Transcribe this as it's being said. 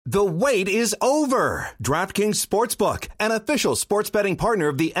The wait is over. DraftKings Sportsbook, an official sports betting partner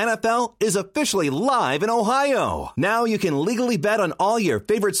of the NFL, is officially live in Ohio. Now you can legally bet on all your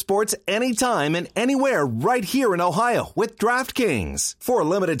favorite sports anytime and anywhere right here in Ohio with DraftKings. For a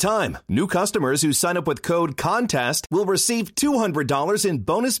limited time, new customers who sign up with code CONTEST will receive $200 in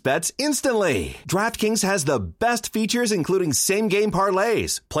bonus bets instantly. DraftKings has the best features including same-game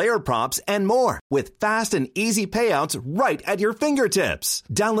parlays, player props, and more with fast and easy payouts right at your fingertips.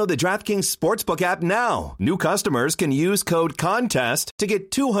 Download the DraftKings Sportsbook app now. New customers can use code CONTEST to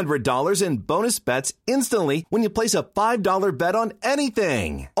get $200 in bonus bets instantly when you place a $5 bet on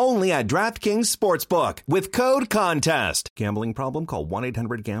anything. Only at DraftKings Sportsbook with code CONTEST. Gambling problem? Call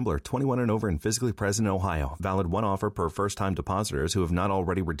 1-800-GAMBLER. 21 and over and physically present in Ohio. Valid one offer per first-time depositors who have not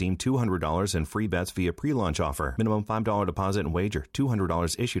already redeemed $200 in free bets via pre-launch offer. Minimum $5 deposit and wager.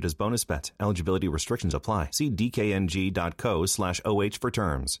 $200 issued as bonus bets. Eligibility restrictions apply. See dkng.co/OH for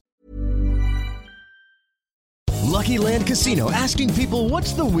terms. Lucky Land Casino, asking people,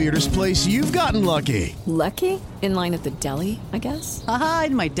 what's the weirdest place you've gotten lucky? Lucky? In line at the deli, I guess? Aha,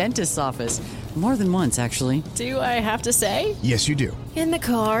 in my dentist's office. More than once, actually. Do I have to say? Yes, you do. In the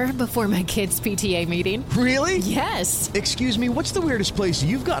car before my kids' PTA meeting. Really? Yes. Excuse me, what's the weirdest place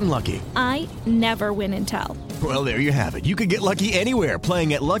you've gotten lucky? I never win and tell. Well, there you have it. You can get lucky anywhere,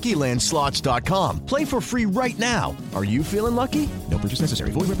 playing at LuckyLandSlots.com. Play for free right now. Are you feeling lucky? No purchase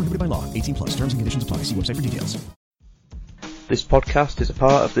necessary. Void where prohibited by law. 18 plus. Terms and conditions apply. See website for details. This podcast is a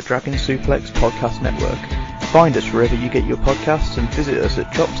part of the Dragon Suplex Podcast Network. Find us wherever you get your podcasts and visit us at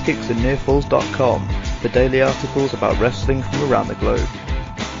chopskicksandnearfalls.com for daily articles about wrestling from around the globe.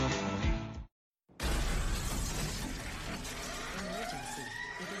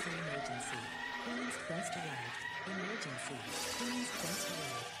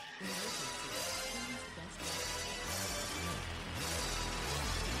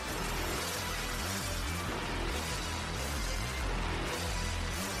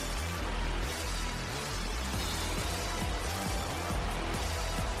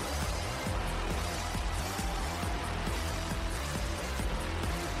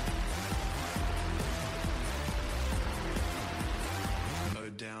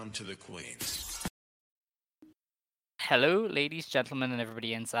 To the queens. Hello, ladies, gentlemen, and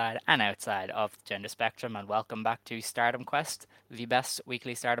everybody inside and outside of the gender spectrum, and welcome back to Stardom Quest, the best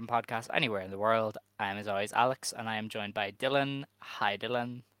weekly Stardom podcast anywhere in the world. I am, as always, Alex, and I am joined by Dylan. Hi,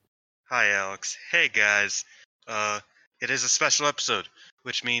 Dylan. Hi, Alex. Hey, guys. It is a special episode,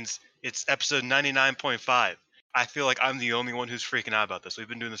 which means it's episode 99.5. I feel like I'm the only one who's freaking out about this. We've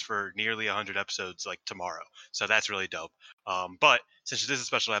been doing this for nearly 100 episodes, like tomorrow, so that's really dope. But since it is a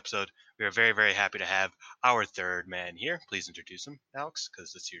special episode, we are very, very happy to have our third man here. Please introduce him, Alex,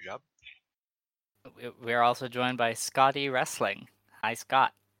 because it's your job. We're also joined by Scotty Wrestling. Hi,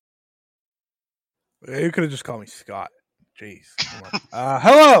 Scott. You could have just called me Scott. Jeez.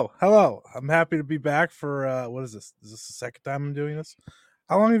 Hello. I'm happy to be back for, what is this? Is this the second time I'm doing this?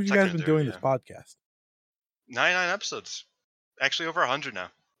 How long have you guys been doing this podcast? 99 episodes. Actually, over 100 now,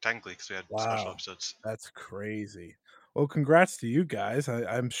 technically, because we had special episodes. That's crazy. Well, congrats to you guys.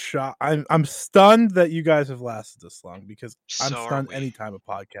 I'm shocked. I'm stunned that you guys have lasted this long, because I'm stunned anytime a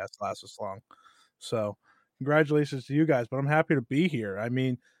podcast lasts this long. So, congratulations to you guys. But I'm happy to be here. I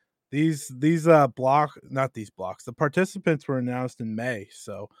mean, the participants were announced in May,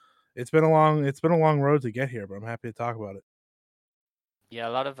 so it's been a long road to get here. But I'm happy to talk about it. Yeah, a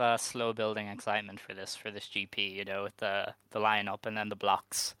lot of slow building excitement for this GP, you know, with the lineup and then the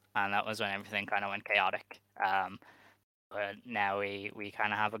blocks, and that was when everything kind of went chaotic. But now we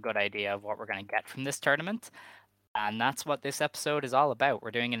kind of have a good idea of what we're going to get from this tournament, and that's what this episode is all about.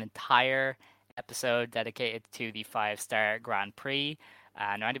 We're doing an entire episode dedicated to the 5-star Grand Prix.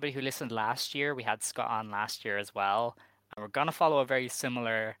 Now, anybody who listened last year, we had Scott on last year as well, and we're going to follow a very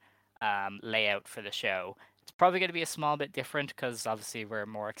similar layout for the show. It's probably going to be a small bit different because obviously we're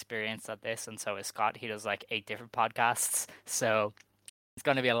more experienced at this, and so is Scott. He does like 8 different podcasts, so it's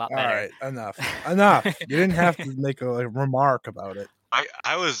going to be a lot better. All right, enough. You didn't have to make a remark about it.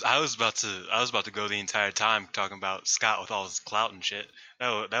 I was about to go the entire time talking about Scott with all his clout and shit.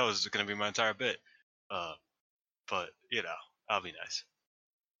 That was going to be my entire bit. But you know, I'll be nice.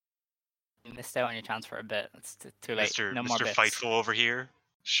 You missed out on your chance for a bit. It's too late. No more Mr. bits. Fightful over here,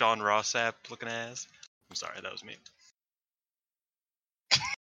 Sean Rossap looking ass. I'm sorry, that was me.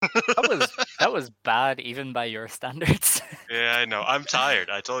 that was bad, even by your standards. Yeah, I know. I'm tired.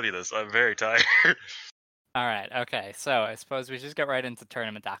 I told you this. I'm very tired. All right. Okay. So I suppose we just get right into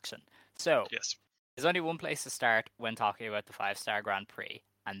tournament action. So yes, there's only one place to start when talking about the 5-star Grand Prix,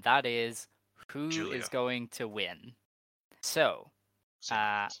 and that is who is going to win. So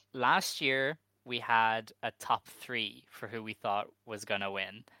Last year we had a top 3 for who we thought was gonna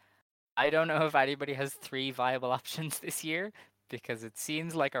win. I don't know if anybody has 3 viable options this year because it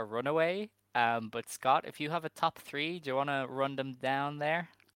seems like a runaway. But Scott, if you have a top 3, do you want to run them down there?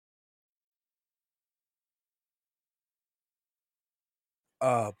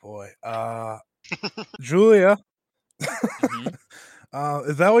 Oh boy. Julia.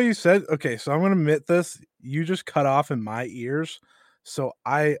 Is that what you said? Okay, so I'm gonna admit this. You just cut off in my ears, so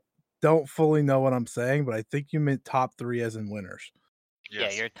I don't fully know what I'm saying, but I think you meant top 3 as in winners.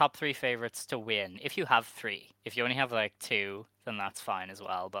 Yes. Yeah, your top 3 favorites to win. If you have 3, if you only have like 2, then that's fine as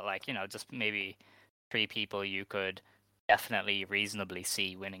well. But like, just maybe 3 people you could definitely reasonably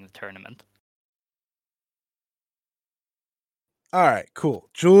see winning the tournament. All right, cool.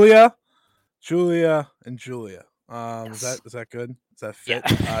 Julia, and Julia. Yes. Is that good? Does that fit?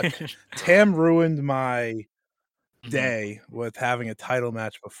 Yeah. Tam ruined my day with having a title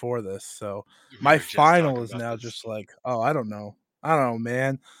match before this, so my final is now just like, oh, I don't know,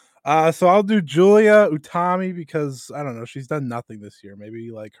 man. So I'll do Julia Utami because I don't know, she's done nothing this year.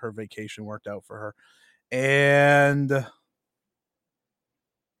 Maybe like her vacation worked out for her, and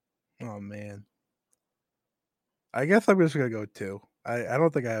oh man, I guess I'm just gonna go 2. I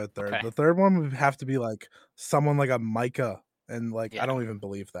don't think I have a third. Okay. The third one would have to be like someone like a Micah, and like I don't even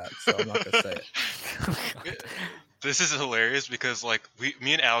believe that, so I'm not gonna say it. This is hilarious because like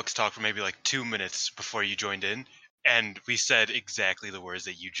me and Alex talked for maybe like 2 minutes before you joined in, and we said exactly the words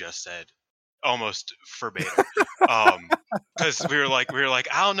that you just said, almost verbatim. Because we were like,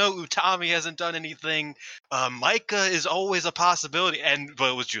 I don't know, Utami hasn't done anything. Micah is always a possibility,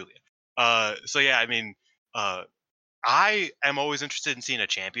 but it was Julia. So yeah, I mean, I am always interested in seeing a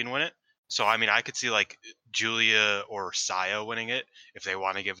champion win it. So I mean, I could see like Julia or Saya winning it if they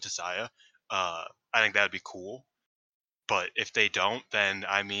want to give it to Saya. I think that would be cool. But if they don't, then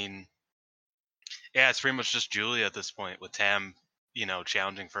I mean, yeah, it's pretty much just Julia at this point with Tam,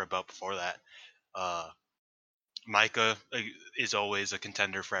 challenging for a belt before that. Micah is always a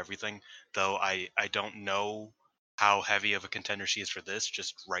contender for everything, though I don't know how heavy of a contender she is for this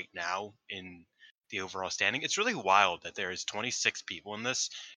just right now in the overall standing. It's really wild that there is 26 people in this,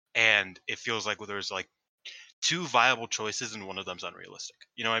 and it feels like there's like 2 viable choices and one of them's unrealistic.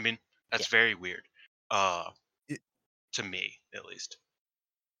 You know what I mean? That's very weird. To me, at least.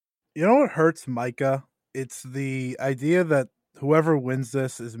 You know what hurts Micah? It's the idea that whoever wins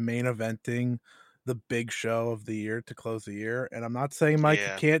this is main eventing the big show of the year to close the year, and I'm not saying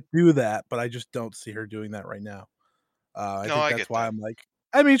Micah can't do that, but I just don't see her doing that right now. I think that's why I'm like,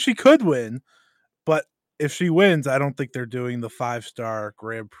 I mean, she could win, but if she wins, I don't think they're doing the 5-star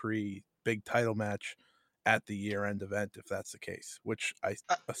Grand Prix big title match at the year-end event if that's the case, which I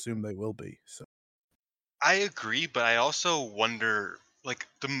assume they will be. So I agree, but I also wonder, like,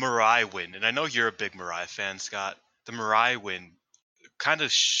 the Mirai win, and I know you're a big Mirai fan, Scott. The Mirai win kind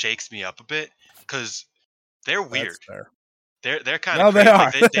of shakes me up a bit because they're weird. They're kind of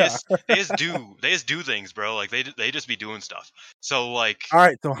crazy. They like, they just do things, bro. Like they just be doing stuff. So like, all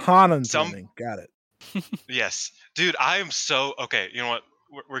right, so Hanan's winning. Got it. Yes, dude. I am so okay. You know what?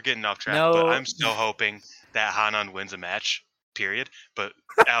 We're getting off track, but I'm so hoping that Hanan wins a match. Period. But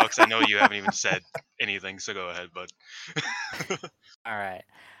Alex, I know you haven't even said anything, so go ahead, bud. All right.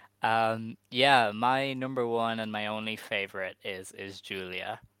 Yeah, my number 1 and my only favorite is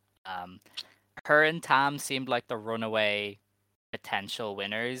Julia. Her and Tam seemed like the runaway potential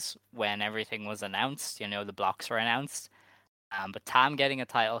winners when everything was announced. The blocks were announced. But Tam getting a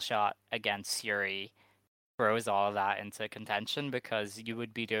title shot against Syuri throws all of that into contention because you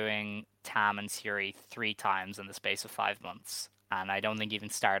would be doing Tam and Syuri 3 times in the space of 5 months. And I don't think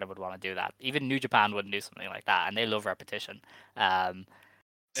even Stardom would want to do that. Even New Japan wouldn't do something like that, and they love repetition. And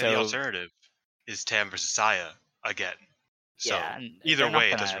the alternative is Tam versus Saya again. So yeah, either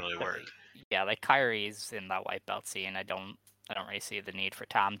way, it doesn't really work. Yeah, like Kairi's in that white belt scene. I don't really see the need for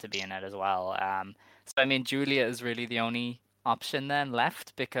Tam to be in it as well. So I mean, Julia is really the only option then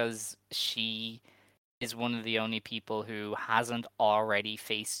left because she is one of the only people who hasn't already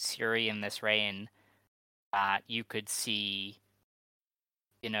faced Syuri in this reign that you could see,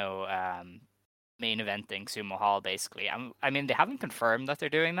 main eventing Sumo Hall, basically. I mean, they haven't confirmed that they're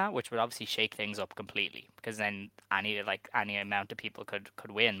doing that, which would obviously shake things up completely, because then any amount of people could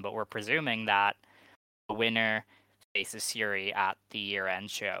win, but we're presuming that the winner faces Syuri at the year-end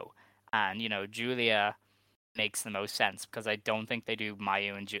show. And, Julia makes the most sense, because I don't think they do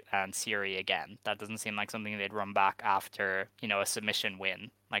Mayu and Syuri again. That doesn't seem like something they'd run back after, a submission win,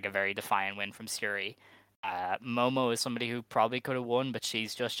 like a very defiant win from Syuri. Momo is somebody who probably could have won, but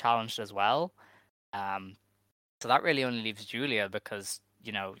she's just challenged as well. So that really only leaves Julia because,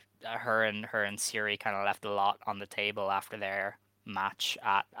 her and Syuri kind of left a lot on the table after their match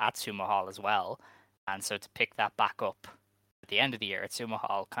at Sumo Hall as well. And so to pick that back up at the end of the year at Sumo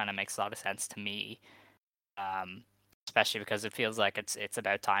Hall kind of makes a lot of sense to me. Especially because it feels like it's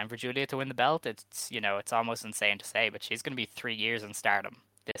about time for Julia to win the belt. It's almost insane to say, but she's going to be 3 years in Stardom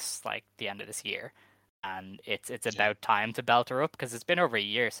the end of this year. And it's about time to belt her up because it's been over a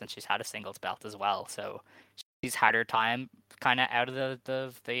year since she's had a singles belt as well. So she's had her time kind of out of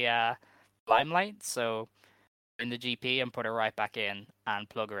the limelight. So in the GP and put her right back in and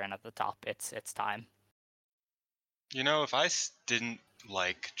plug her in at the top. It's time. If I didn't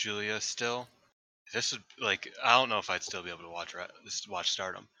like Julia still, this would I don't know if I'd still be able to watch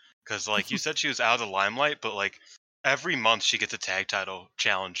Stardom because you said she was out of the limelight, but every month she gets a tag title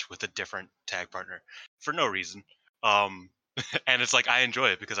challenge with a different tag partner for no reason. And it's I enjoy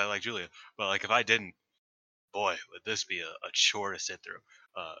it because I like Julia, but if I didn't, boy, would this be a chore to sit through.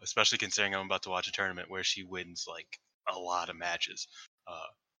 Especially considering I'm about to watch a tournament where she wins a lot of matches.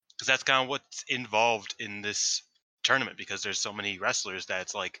 Because that's kind of what's involved in this tournament because there's so many wrestlers that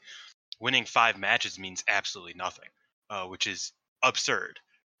it's winning 5 matches means absolutely nothing, which is absurd.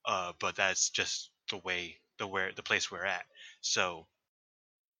 But that's just the place we're at. So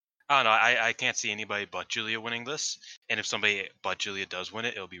I don't know. I can't see anybody but Julia winning this, and if somebody but Julia does win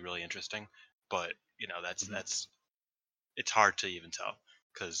it, it'll be really interesting. But that's it's hard to even tell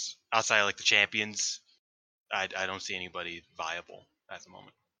because outside of the champions, I don't see anybody viable at the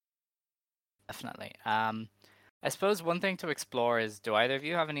moment. Definitely. I suppose one thing to explore is, do either of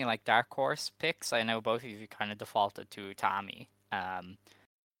you have any dark horse picks? I know both of you kind of defaulted to Utami.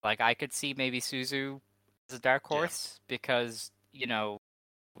 I could see maybe Suzu as a dark horse because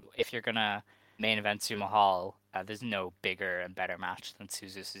if you're gonna main event Sumo Hall, there's no bigger and better match than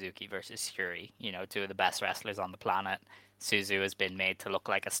Suzu Suzuki versus Syuri. 2 of the best wrestlers on the planet. Suzu has been made to look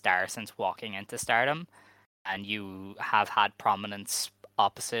like a star since walking into Stardom, and you have had prominence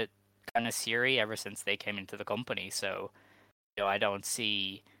opposite kind of Syuri ever since they came into the company. So, I don't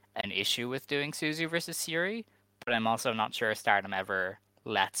see an issue with doing Suzu versus Syuri, but I'm also not sure Stardom ever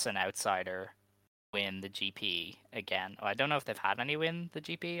lets an outsider win the GP again. I don't know if they've had any win the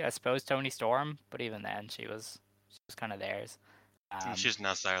GP. I suppose Toni Storm, but even then she was kind of theirs. She's an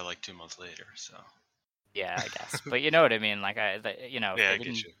outsider 2 months later, so. Yeah, I guess. But you know what I mean.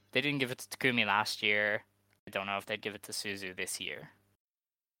 They didn't give it to Takumi last year. I don't know if they'd give it to Suzu this year.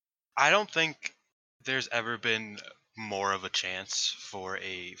 I don't think there's ever been more of a chance for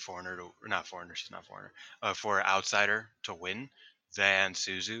a foreigner for an outsider to win than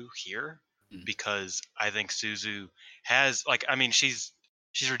Suzu here. Because I think Suzu has she's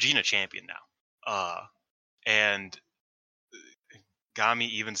Regina champion now, and Gami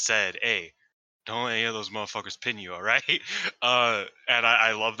even said, "Hey, don't let any of those motherfuckers pin you, all right?" And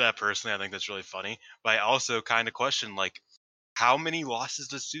I love that personally. I think that's really funny. But I also kind of question how many losses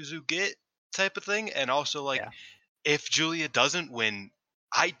does Suzu get, type of thing, and also if Julia doesn't win,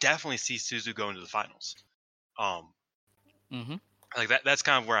 I definitely see Suzu going to the finals. That's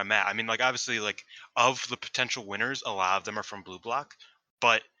kind of where I'm at. I mean, obviously, of the potential winners, a lot of them are from Blue Block.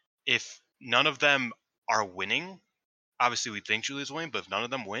 But if none of them are winning, obviously we think Julia's winning, but if none of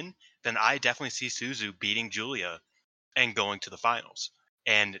them win, then I definitely see Suzu beating Julia and going to the finals.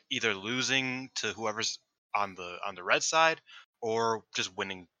 And either losing to whoever's on the red side or just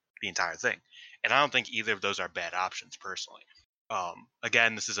winning the entire thing. And I don't think either of those are bad options, personally.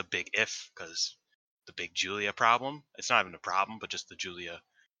 Again, this is a big if, because the big Julia problem. It's not even a problem, but just the Julia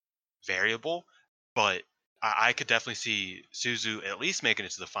variable. But I could definitely see Suzu at least making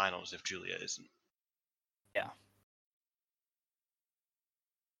it to the finals if Julia isn't. Yeah.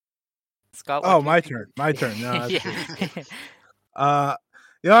 Scott. Oh, my turn.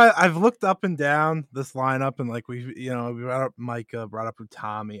 No, I've looked up and down this lineup, and we brought up Micah, brought up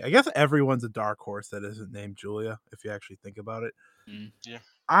Utami. I guess everyone's a dark horse that isn't named Julia, if you actually think about it. Yeah.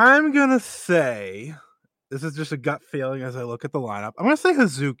 I'm gonna say, this is just a gut feeling as I look at the lineup, I'm gonna say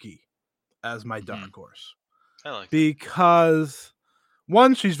Hazuki as my dark horse. I like that. Because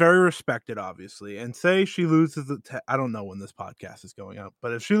one, she's very respected, obviously, and say she loses the I don't know when this podcast is going up,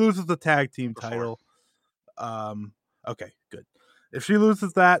 but if she loses the tag team title, okay, good. If she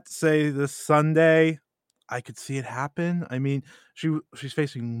loses that, say this Sunday, I could see it happen. I mean, she's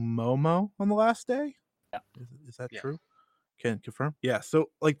facing Momo on the last day. Yeah. Is that true? Can confirm. Yeah. So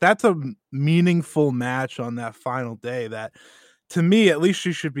that's a meaningful match on that final day that, to me, at least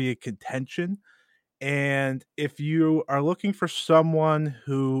she should be a contention. And if you are looking for someone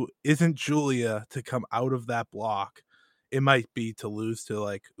who isn't Julia to come out of that block, it might be to lose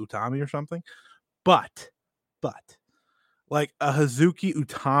to Utami or something. But But like a Hazuki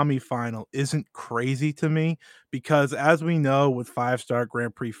Utami final isn't crazy to me because as we know with 5-star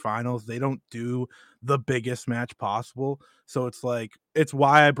Grand Prix finals, they don't do the biggest match possible. So it's like it's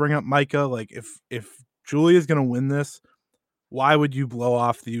why I bring up Micah. Like if Julia's gonna win this, why would you blow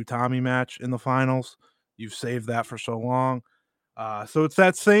off the Utami match in the finals? You've saved that for so long. So it's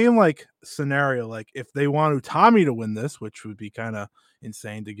that same like scenario. Like if they want Utami to win this, which would be kind of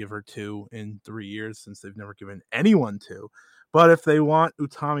insane to give her 2 in 3 years since they've never given anyone 2. But if they want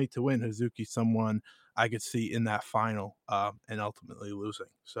Utami to win, Hazuki someone I could see in that final and ultimately losing.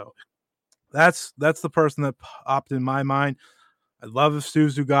 So that's the person that popped in my mind. I love if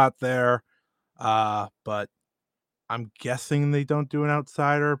Suzu got there, but I'm guessing they don't do an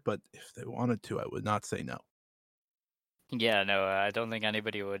outsider. But if they wanted to, I would not say no. Yeah, no, I don't think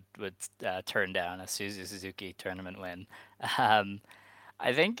anybody would turn down a Suzuki tournament win.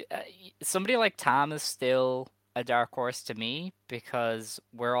 I think somebody like Tam is still a dark horse to me because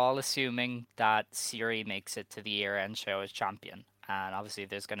we're all assuming that Syuri makes it to the year-end show as champion, and obviously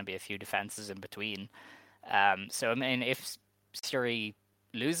there's going to be a few defenses in between. So I mean, if Syuri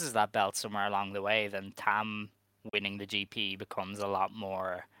loses that belt somewhere along the way, then Tam winning the GP becomes a lot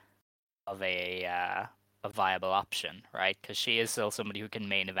more of a viable option, right? Because she is still somebody who can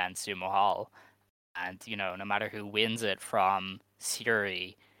main event Sumo Hall, and no matter who wins it from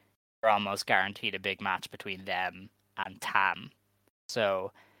Syuri, you're almost guaranteed a big match between them and Tam.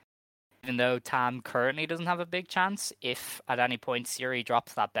 So even though Tam currently doesn't have a big chance, if at any point Syuri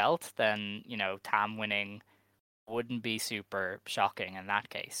drops that belt, then Tam winning wouldn't be super shocking in that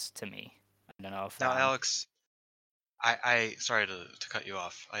case to me. I don't know if now, Alex, I sorry to cut you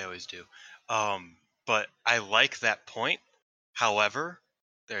off. I always do. But I like that point. However,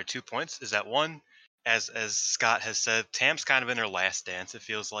 there are 2 points. Is that one, as Scott has said, Tam's kind of in her last dance. It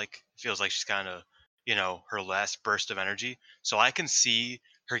feels like she's kind of her last burst of energy. So I can see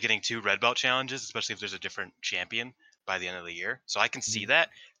her getting 2 red belt challenges, especially if there's a different champion by the end of the year. So I can see that.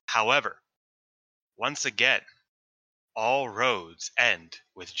 However, once again, all roads end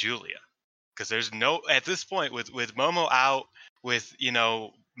with Julia, because there's no at this point with Momo out, with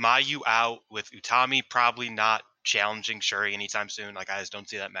Mayu out, with Utami probably not challenging Shuri anytime soon. Like I just don't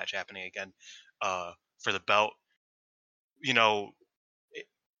see that match happening again for the belt.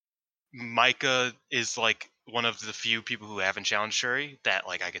 Micah is like one of the few people who haven't challenged Shuri that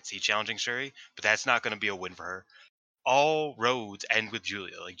like I could see challenging Shuri, but that's not going to be a win for her. All roads end with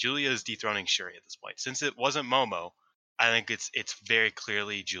Julia. Like Julia is dethroning Shuri at this point. Since it wasn't Momo, I think it's very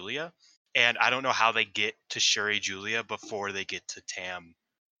clearly Julia. And I don't know how they get to Shuri Julia before they get to Tam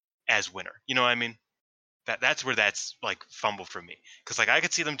as winner. You know what I mean? That's where that's like fumble for me. Because like I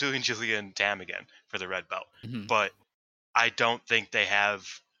could see them doing Julia and Tam again for the red belt. Mm-hmm. But I don't think they're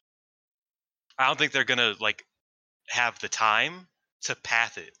gonna like have the time to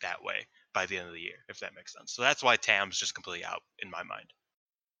path it that way by the end of the year, if that makes sense. So that's why Tam's just completely out in my mind.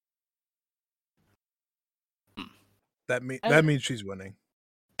 That means she's winning.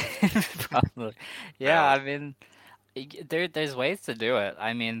 Probably. Yeah, I mean, there's ways to do it.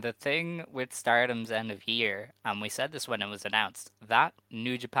 I mean, the thing with Stardom's end of year, and we said this when it was announced, that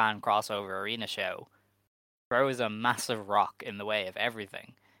New Japan crossover arena show throws a massive rock in the way of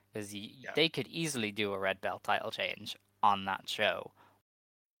everything. Because they could easily do a red belt title change on that show.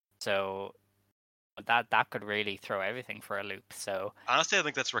 So that could really throw everything for a loop. So honestly, I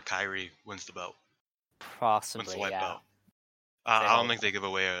think that's where Kairi wins the belt. Possibly, wins the white yeah. belt. I don't think they give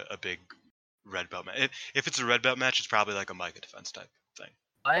away a big red belt match. If it's a red belt match, it's probably like a Micah defense type thing.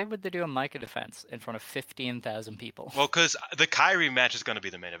 Why would they do a Micah defense in front of 15,000 people? Well, because the Kairi match is going to be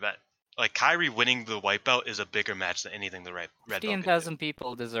the main event. Like Kairi winning the white belt is a bigger match than anything the red belt. 15,000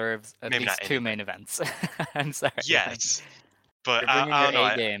 people deserves at Maybe least 2 main events. I'm sorry. Yes, but you're bringing I don't know.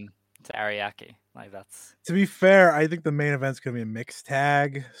 A game to Ariake. Like that's. To be fair, I think the main event's gonna be a mixed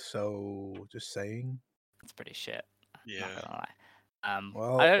tag. So just saying. That's pretty shit. Yeah. Not gonna lie.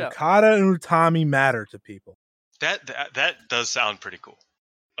 Well, I don't know. Okada and Utami matter to people. That does sound pretty cool.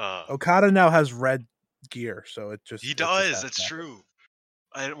 Okada now has red gear, so it just he does. That's true.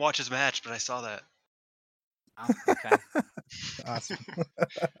 I didn't watch his match, but I saw that. Oh, okay. Awesome.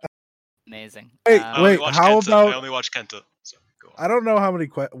 Amazing. Wait, how Kenta. about? I only watch Kenta. So go on. I don't know how many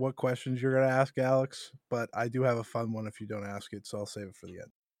what questions you're gonna ask, Alex, but I do have a fun one if you don't ask it, so I'll save it for the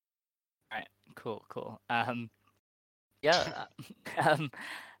end. All right. Cool. Yeah.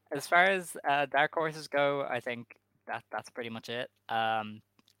 As far as dark horses go, I think that's pretty much it.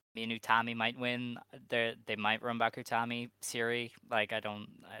 I mean, Utami might win. They might run back Utami Siri. Like, I don't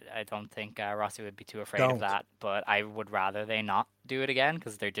think Rossi would be too afraid of that. But I would rather they not do it again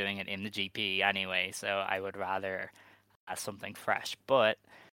because they're doing it in the GP anyway. So I would rather something fresh. But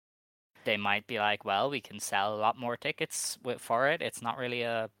they might be like, well, we can sell a lot more tickets for it. It's not really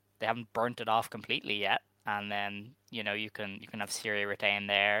they haven't burnt it off completely yet. And then you can have Siri retain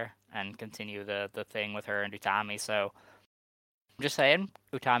there and continue the thing with her and Utami. So. I'm just saying,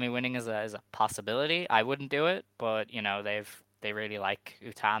 Utami winning is a possibility. I wouldn't do it, but they really like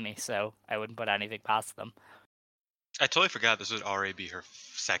Utami, so I wouldn't put anything past them. I totally forgot this would already be her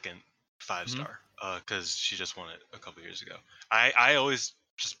second 5-star, because she just won it a couple years ago. I always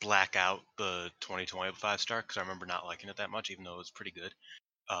just black out the 2020 5-star because I remember not liking it that much, even though it was pretty good.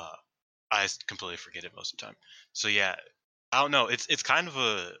 I completely forget it most of the time. So yeah, I don't know. It's kind of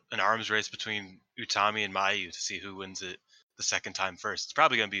an arms race between Utami and Mayu to see who wins it the second time first. It's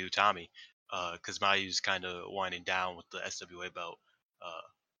probably going to be Utami because Mayu's kind of winding down with the SWA belt.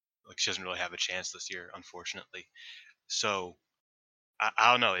 Like she doesn't really have a chance this year, unfortunately. So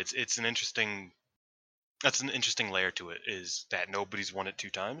I don't know. It's an interesting. That's an interesting layer to it, is that nobody's won it 2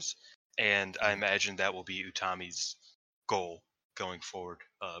 times, and I imagine that will be Utami's goal going forward.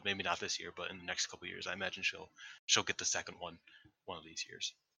 Maybe not this year, but in the next couple of years, I imagine she'll get the second one of these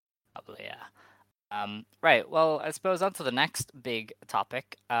years. Probably, yeah. Right, well, I suppose on to the next big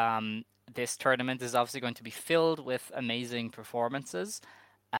topic. This tournament is obviously going to be filled with amazing performances.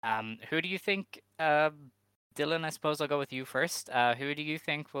 Who do you think, Dylan, I suppose I'll go with you first. Who do you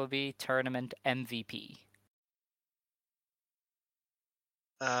think will be tournament MVP?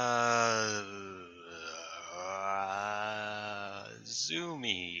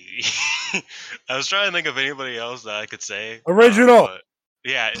 Zumi. I was trying to think of anybody else that I could say. Original!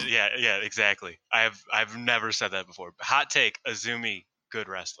 Yeah, exactly. I've never said that before. Hot take: Azumi, good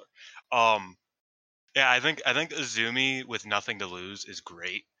wrestler. Yeah, I think Azumi with nothing to lose is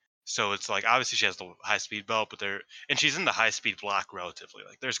great. So it's like obviously she has the high speed belt, and she's in the high speed block relatively.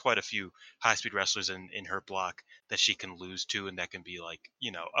 Like there's quite a few high speed wrestlers in her block that she can lose to, and that can be like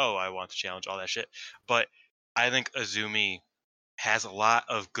oh, I want to challenge, all that shit. But I think Azumi has a lot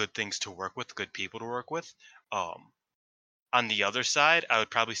of good things to work with, good people to work with. On the other side, I would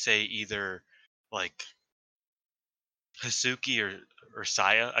probably say either like Hazuki or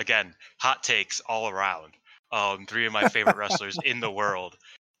Saya. Again, hot takes all around. 3 of my favorite wrestlers in the world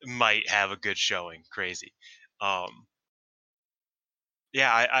might have a good showing. Crazy. Yeah,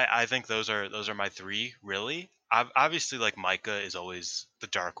 I think those are my 3 really. Obviously, like Micah is always the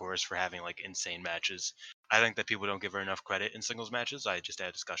dark horse for having like insane matches. I think that people don't give her enough credit in singles matches. I just had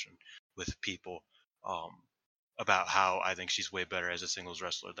a discussion with people about how I think she's way better as a singles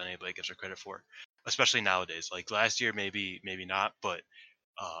wrestler than anybody gives her credit for, especially nowadays. Like last year, maybe not, but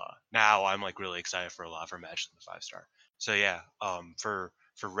now I'm like really excited for a lot of her matches in the 5-star. So yeah, for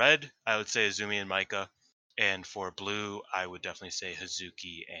red, I would say Azumi and Micah, and for blue, I would definitely say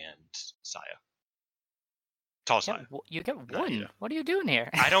Hazuki and Saya. Tall Saya. You get one. What are you doing here?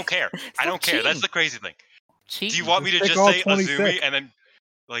 I don't care. I don't care. That's the crazy thing. Cheating. Do you want me to just say 26. Azumi and then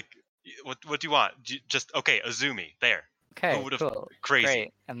like? What do you want? Okay, Azumi there. Okay, cool. Crazy.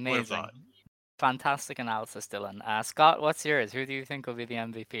 Great. Amazing. Fantastic analysis, Dylan. Scott, what's yours? Who do you think will be the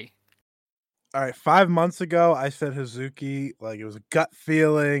MVP? All right, 5 months ago, I said Hazuki, like it was a gut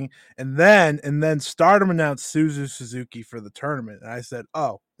feeling, and then Stardom announced Suzu Suzuki for the tournament, and I said,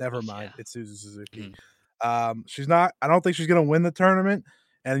 "Oh, never mind, it's Suzu Suzuki." She's not. I don't think she's gonna win the tournament.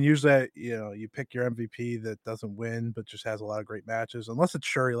 And usually, you pick your MVP that doesn't win, but just has a lot of great matches. Unless it's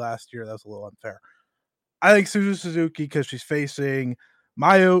Shuri last year, that's a little unfair. I think Suzu Suzuki because she's facing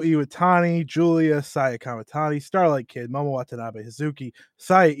Mayu Iwatani, Julia, Saya Kamitani, Starlight Kid, Momo Watanabe, Hazuki,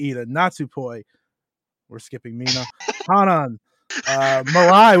 Saya Ida, Natsupoi. We're skipping Mina, Hanan,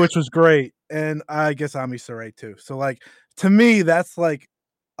 Mirai, which was great, and I guess Ami Sarai too. So, like, to me, that's like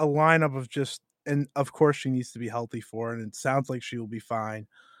a lineup of just. And of course, she needs to be healthy for it. And it sounds like she will be fine.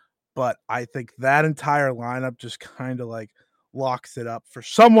 But I think that entire lineup just kind of like locks it up for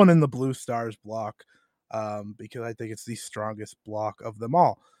someone in the Blue Stars block because I think it's the strongest block of them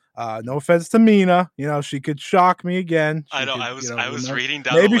all. No offense to Mina. She could shock me again. I know. I was reading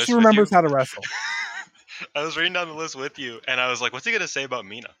down. Maybe she remembers how to wrestle. I was reading down the list with you, and I was like, "What's he gonna say about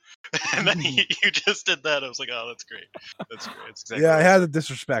Mina?" And then you just did that. I was like, "Oh, that's great. That's great." It's exactly I had to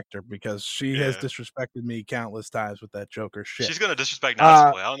disrespect her because she has disrespected me countless times with that Joker shit. She's gonna disrespect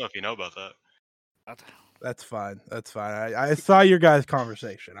Natsupoi. I don't know if you know about that. That's fine. That's fine. I saw your guys'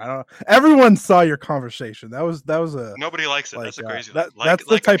 conversation. Everyone saw your conversation. That was a. Nobody likes it. That's a crazy. That's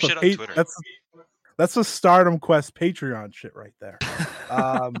the type of hate. That's a Stardom Quest Patreon shit right there.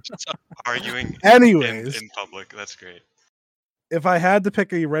 Arguing anyways, in public. That's great. If I had to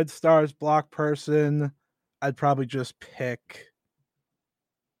pick a Red Stars block person, I'd probably just pick.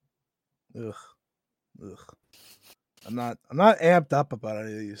 Ugh. I'm not amped up about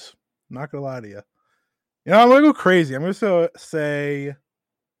any of these. I'm not gonna lie to you. You know, I'm gonna go crazy. I'm gonna say.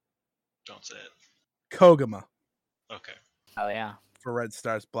 Don't say it. Koguma. Okay. Oh yeah. For Red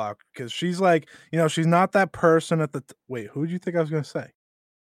Stars block, because she's like, you know, she's not that person at the. Wait, who do you think I was gonna say?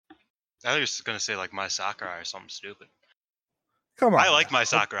 I thought you were gonna say like my Sakurai or something stupid. Come on. I like my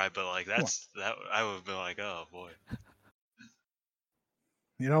Sakurai, but like that I would have been like, oh boy.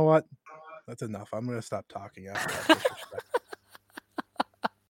 You know what? That's enough. I'm gonna stop talking after that disrespect.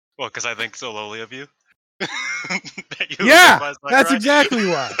 Well, because I think so lowly of you. Yeah, that's exactly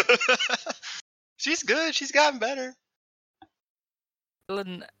why. She's good. She's gotten better.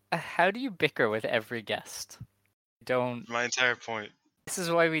 Dylan, how do you bicker with every guest? Don't. My entire point. This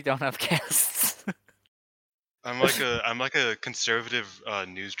is why we don't have guests. I'm like a conservative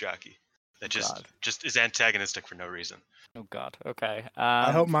news jockey that just is antagonistic for no reason. Oh God. Okay.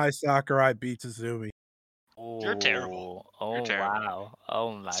 I hope my Sakurai beats Azumi. You're terrible. Oh, You're terrible. Wow.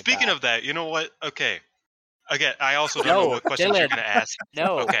 Oh my. Speaking God. of that, you know what? Okay. Again, I also don't know what questions Dylan. you're gonna ask.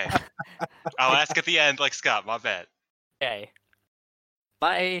 No. Okay. I'll ask at the end, like Scott. My bad. Okay.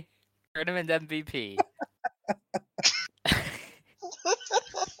 My tournament MVP.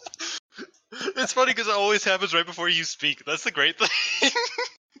 It's funny because it always happens right before you speak. That's the great thing.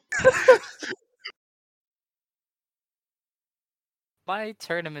 My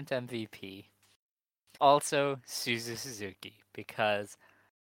tournament MVP. Also Suzu Suzuki, because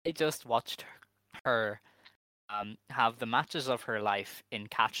I just watched her have the matches of her life in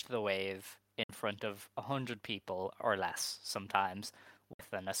Catch the Wave in front of 100 people or less sometimes,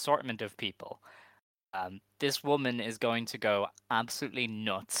 with an assortment of people. This woman is going to go absolutely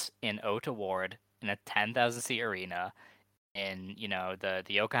nuts in Ota Ward in a 10,000 seat arena in, you know, the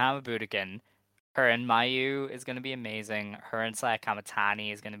Yokohama Budokan. Her and Mayu is going to be amazing. Her and Saya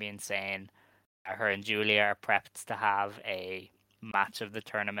Kamatani is going to be insane. Her and Julia are prepped to have a match of the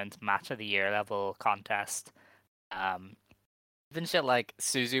tournament, match of the year level contest. Even shit like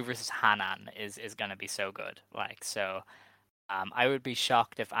Suzu versus Hanan is going to be so good. Like, so I would be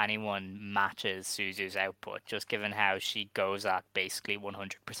shocked if anyone matches Suzu's output, just given how she goes at basically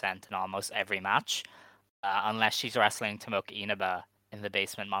 100% in almost every match, unless she's wrestling Tomoka Inaba in the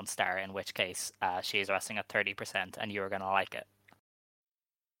Basement Monster, in which case she is wrestling at 30%, and you're going to like it.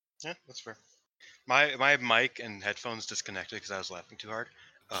 Yeah, that's fair. My mic and headphones disconnected because I was laughing too hard,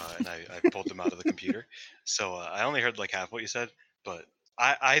 and I pulled them out of the computer, so I only heard like half what you said. But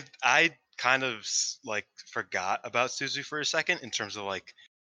I kind of like forgot about Suzu for a second in terms of like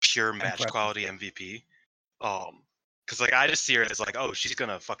pure match quality MVP. Because like I just see her as like, oh, she's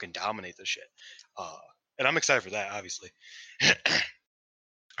gonna fucking dominate this shit, and I'm excited for that, obviously.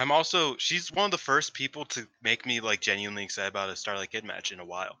 She's one of the first people to make me like genuinely excited about a Starlight Kid match in a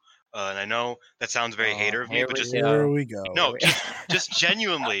while. And I know that sounds very hater of me, but just here we go. No, just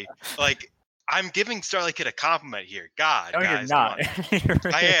genuinely, like I'm giving Starlight Kid a compliment here. God, no, guys, you're not.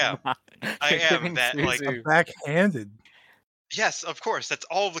 I am. I am that like backhanded. Yes, of course. That's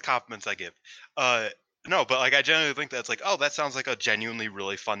all of the compliments I give. No, but like I genuinely think that's like, oh, that sounds like a genuinely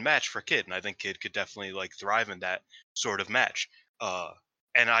really fun match for Kid, and I think Kid could definitely like thrive in that sort of match.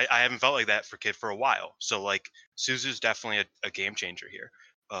 And I haven't felt like that for Kid for a while. So like Suzu's definitely a game changer here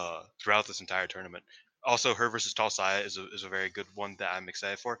throughout this entire tournament. Also, her versus Tall Saya is a very good one that I'm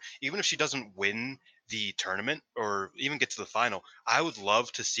excited for. Even if she doesn't win the tournament or even get to the final, I would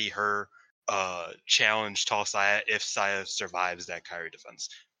love to see her challenge Tall Saya if Saya survives that Kairi defense.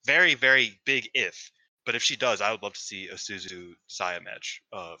 Very, very big if. But if she does, I would love to see a Suzu Saya match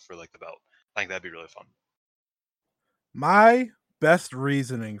for like the belt. I think that'd be really fun. My best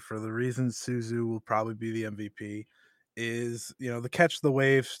reasoning for the reasons Suzu will probably be the MVP is, you know, the Catch the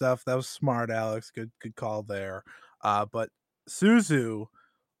Wave stuff. That was smart, Alex. Good call there. But Suzu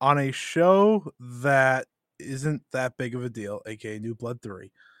on a show that isn't that big of a deal, aka New Blood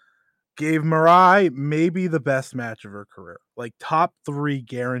 3, gave Mirai maybe the best match of her career, like top 3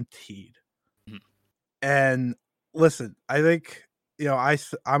 guaranteed. Mm-hmm. And listen, I think, you know,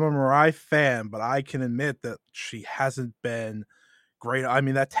 I'm a Mirai fan, but I can admit that she hasn't been great. I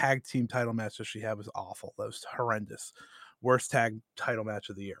mean, that tag team title match that she had was awful. That was horrendous. Worst tag title match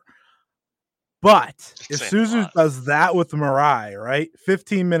of the year. But if Suzu does that with Mirai, right?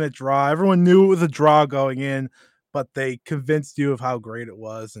 15-minute draw. Everyone knew it was a draw going in, but they convinced you of how great it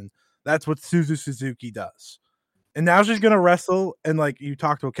was. And that's what Suzu Suzuki does. And now she's gonna wrestle, and like you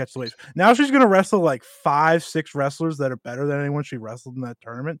talked about catch the waves. Now she's gonna wrestle like 5-6 wrestlers that are better than anyone she wrestled in that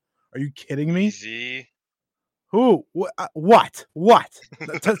tournament. Are you kidding me? Easy. Who? What?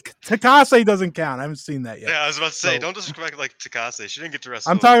 Takase doesn't count. I haven't seen that yet. Yeah, I was about to say, don't disrespect like Takase. She didn't get to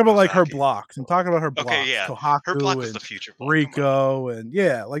wrestle. I'm talking about like her blocks. I'm talking about her blocks. Okay, yeah. Kohaku Her block was and the future block. Rico, and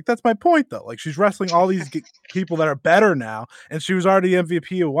yeah, like that's my point though. Like she's wrestling all these people that are better now, and she was already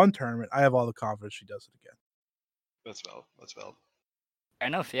MVP of one tournament. I have all the confidence she does it again. That's valid. Fair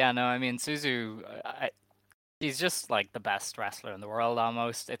enough. Yeah, no, I mean Suzu, she's just like the best wrestler in the world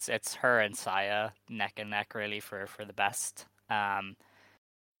almost. It's her and Saya neck and neck really for the best. And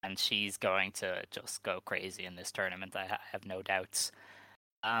she's going to just go crazy in this tournament. I have no doubts.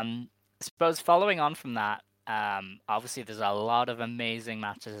 I suppose following on from that, obviously there's a lot of amazing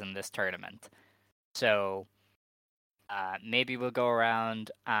matches in this tournament. So maybe we'll go around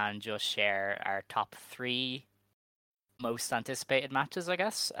and just share our top 3 most anticipated matches, I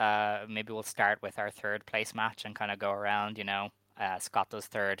guess. Maybe we'll start with our third place match and kind of go around, Scott does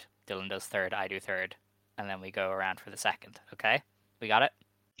third, Dylan does third, I do third, and then we go around for the second. Okay? We got it?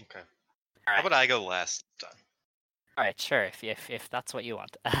 Okay. All right. How about I go last time? All right, sure, if that's what you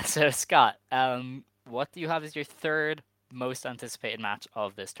want. So, Scott, what do you have as your third most anticipated match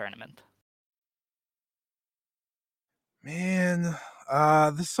of this tournament? Man,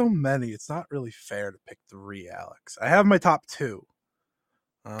 there's so many. It's not really fair to pick 3, Alex. I have my top 2.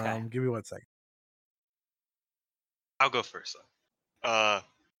 Okay. Give me 1 second. I'll go first.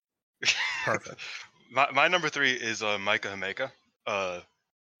 Perfect. My number 3 is Maika Himeka.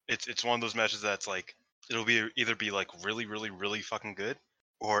 It's one of those matches that's like it'll be either be like really, really, really fucking good,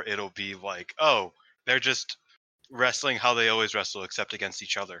 or it'll be like, oh, they're just wrestling how they always wrestle except against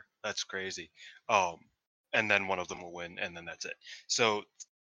each other. That's crazy. And then one of them will win, and then that's it. So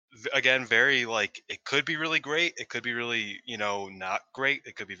again, very like it could be really great, it could be really not great,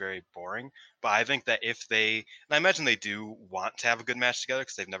 it could be very boring. But I think that if they, and I imagine they do want to have a good match together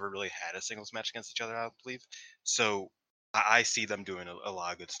because they've never really had a singles match against each other, I believe. So I see them doing a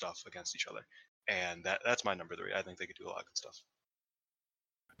lot of good stuff against each other, and that's my number 3. I think they could do a lot of good stuff.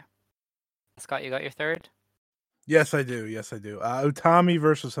 Scott, you got your third? Yes, I do. Utami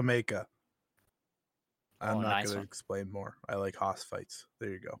versus Himeka. I'm not going to explain more. I like hoss fights.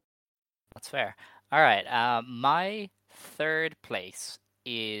 There you go. That's fair. All right. My third place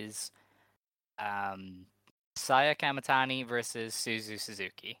is Saya Kamitani versus Suzu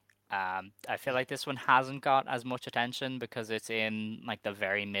Suzuki. I feel like this one hasn't got as much attention because it's in like the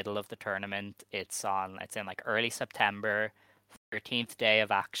very middle of the tournament. It's in like early September, 13th day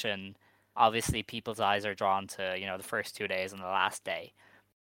of action. Obviously, people's eyes are drawn to the first 2 days and the last day.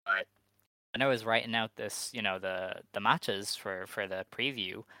 But when I was writing out this, the matches for the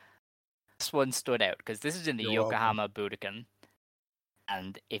preview, this one stood out because this is in the Yokohama Budokan.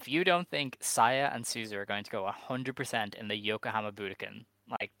 And if you don't think Saya and Suzu are going to go 100% in the Yokohama Budokan,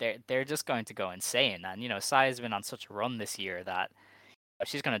 like they're just going to go insane. And Saya's been on such a run this year that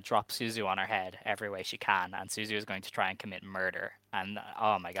she's going to drop Suzu on her head every way she can, and Suzu is going to try and commit murder. And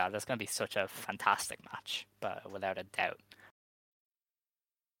oh my god, that's going to be such a fantastic match, but without a doubt.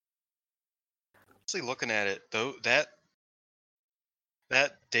 Looking at it though, that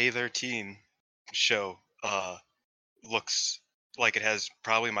day 13 show looks like it has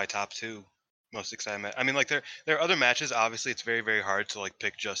probably my top 2 most excitement. I mean, like there are other matches. Obviously, it's very, very hard to like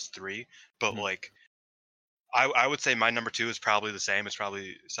pick just 3, but like I would say my number 2 is probably the same. It's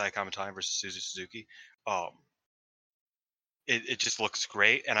probably Saya Kamitani versus Suzu Suzuki. It just looks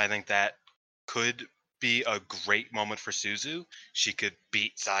great, and I think that could be a great moment for Suzu. She could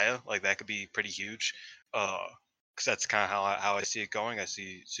beat Saya, like that could be pretty huge. Because that's kind of how I see it going. I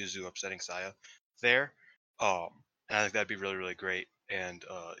see Suzu upsetting Saya there. And I think that'd be really, really great. And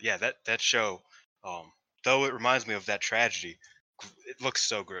yeah, that show, though it reminds me of that tragedy, it looks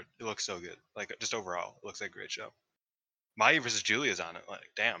so good. It looks so good. Like just overall, it looks like a great show. Mai versus Julia's on it. Like,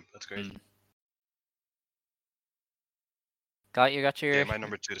 damn, that's crazy. Scott, you got your... Yeah, my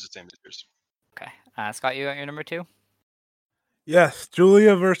number 2 is the same as yours. Okay. Scott, you got your number 2? Yes,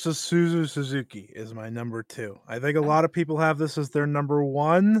 Julia versus Suzu Suzuki is my number 2. I think a lot of people have this as their number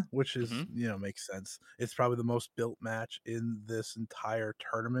 1, which is, makes sense. It's probably the most built match in this entire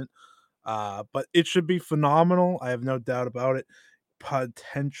tournament. But it should be phenomenal. I have no doubt about it.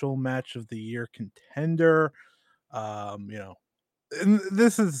 Potential match of the year contender. And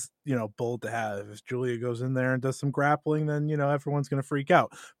this is, bold to have. If Julia goes in there and does some grappling, then, everyone's going to freak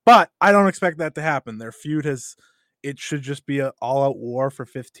out. But I don't expect that to happen. Their feud it should just be an all-out war for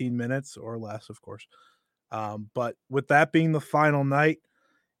 15 minutes or less, of course. But with that being the final night,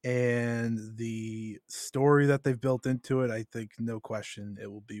 and the story that they've built into it, I think no question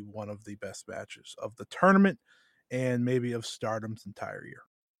it will be one of the best matches of the tournament and maybe of Stardom's entire year.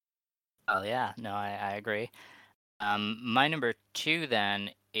 Oh yeah, no, I agree. My number 2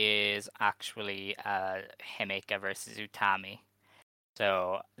 then is actually Himeka versus Utami.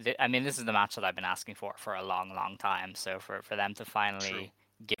 So I mean, this is the match that I've been asking for a long, long time. So for them to finally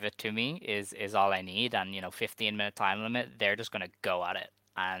give it to me is all I need. And 15-minute time limit, they're just gonna go at it.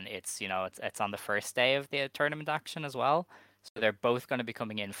 And it's it's on the first day of the tournament action as well. So they're both going to be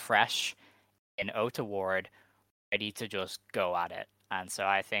coming in fresh in Ota Ward, ready to just go at it. And so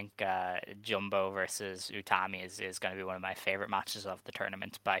I think Jumbo versus Utami is going to be one of my favorite matches of the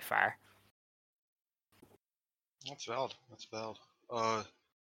tournament by far. That's valid.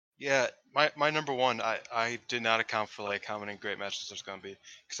 Yeah, my number 1, I did not account for like how many great matches there's going to be,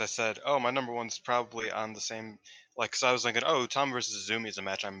 because I said, oh, my number 1's probably on the same, like, because I was thinking, oh, Utami versus Azumi is a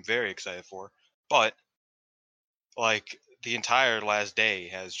match I'm very excited for, but like the entire last day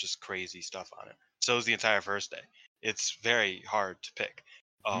has just crazy stuff on it. So is the entire first day. It's very hard to pick.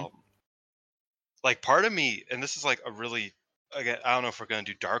 Like, part of me, and this is like a really, again, I don't know if we're gonna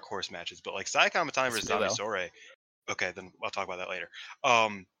do dark horse matches, but like Sai Kamatani versus Dami Sore. Okay, then I'll talk about that later.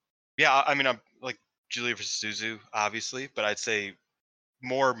 Yeah, I mean, I'm like Julia versus Suzu, obviously, but I'd say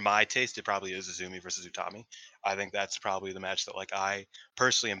more my taste, it probably is Azumi versus Utami. I think that's probably the match that like I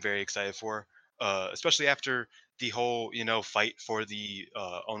personally am very excited for, especially after the whole fight for the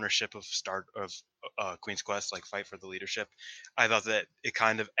ownership of Queen's Quest, like fight for the leadership. I thought that it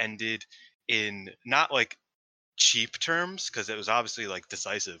kind of ended in not like cheap terms, because it was obviously like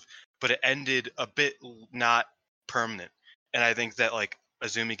decisive, but it ended a bit not permanent. And I think that like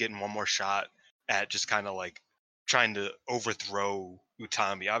Azumi getting one more shot at just kind of like trying to overthrow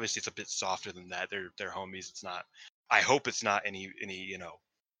Utami. Obviously, it's a bit softer than that. They're homies. It's not. I hope it's not any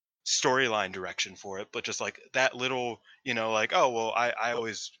storyline direction for it, but just like that little like, oh well, I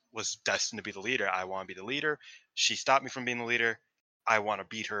always was destined to be the leader. I want to be the leader. She stopped me from being the leader. I want to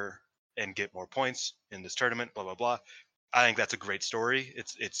beat her and get more points in this tournament. Blah blah blah. I think that's a great story.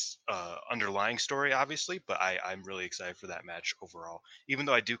 It's underlying story, obviously, but I'm really excited for that match overall. Even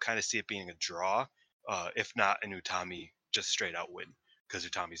though I do kind of see it being a draw, if not an Utami just straight out win, because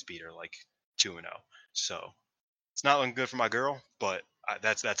Utami's beat her like 2-0. So it's not looking good for my girl, but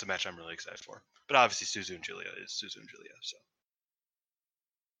that's a match I'm really excited for. But obviously Suzu and Julia is Suzu and Julia. So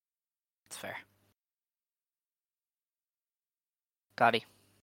it's fair. Gotti.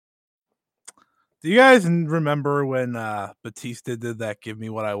 Do you guys remember when Batista did that "Give Me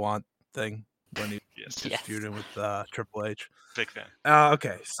What I Want" thing when he was feuding with Triple H? Big fan.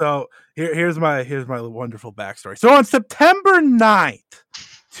 Okay, so here's my wonderful backstory. So on September 9th,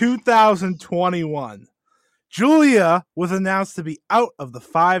 2021, Julia was announced to be out of the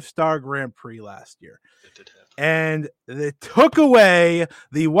 5-Star Grand Prix last year. And they took away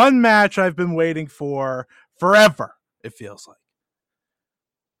the one match I've been waiting for forever, it feels like.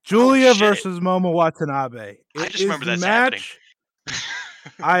 Julia versus Momo Watanabe. I just remember that match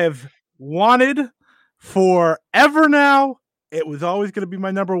I have wanted forever now. It was always going to be my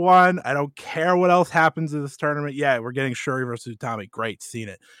number 1. I don't care what else happens in this tournament. Yeah, we're getting Shuri versus Utami. Great, seen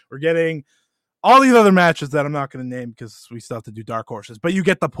it. We're getting all these other matches that I'm not going to name because we still have to do dark horses, but you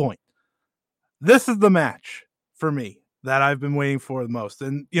get the point. This is the match for me that I've been waiting for the most.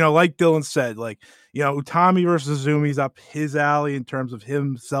 And, like Dylan said, Utami versus Azumi's up his alley in terms of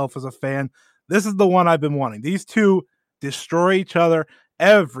himself as a fan. This is the one I've been wanting. These two destroy each other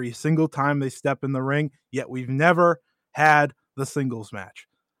every single time they step in the ring, yet we've never had the singles match.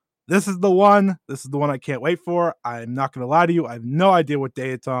 This is the one. This is the one I can't wait for. I'm not going to lie to you. I have no idea what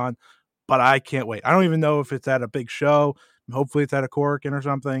day it's on, but I can't wait. I don't even know if it's at a big show. Hopefully it's at a Korakuen or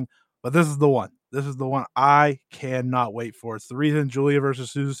something, but this is the one. This is the one I cannot wait for. It's the reason Julia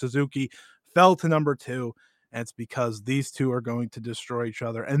versus Suzu Suzuki fell to number 2, and it's because these two are going to destroy each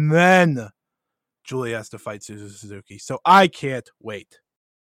other, and then Julia has to fight Suzu Suzuki. So I can't wait.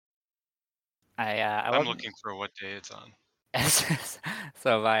 I'm looking for what day it's on.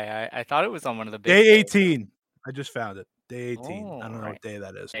 So I thought it was on one of the big day 18. I just found it. Day 18. I don't know what day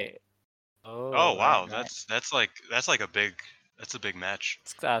that is. Oh wow, right. That's like a big match.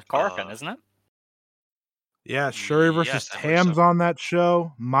 It's Korakuen, isn't it? Yeah, Shuri versus Tam's on that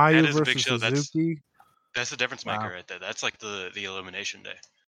show. Mayu versus Suzuki. That's the difference maker right there. That's like the elimination day,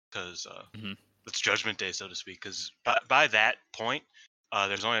 because it's Judgment Day, so to speak. Because by that point,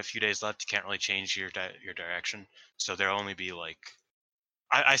 there's only a few days left. You can't really change your direction, so there'll only be like,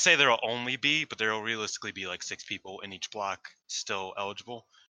 I say there'll only be, but there'll realistically be like 6 people in each block still eligible,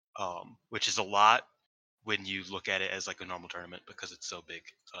 which is a lot. when you look at it as like a normal tournament because it's so big.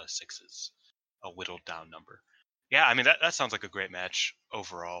 6 is a whittled down number. Yeah, I mean that sounds like a great match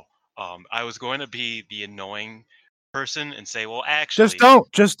overall. I was going to be the annoying person and say, well, actually, just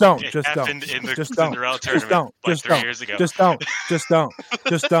don't, it just happened don't, in the just Cinderella don't, tournament just don't, like just 3 don't, years ago. just don't, just don't,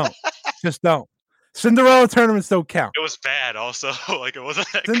 just don't, just don't. Cinderella tournaments don't count. It was bad, also. Like it wasn't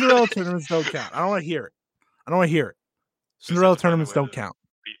that Cinderella good. tournaments don't count. I don't want to hear it. I don't want to hear it. Cinderella tournaments don't count.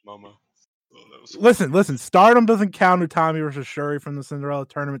 Beat Momo. Listen. Stardom doesn't count Utami versus Shuri from the Cinderella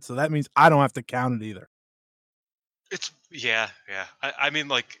tournament, so that means I don't have to count it either. It's yeah. I mean,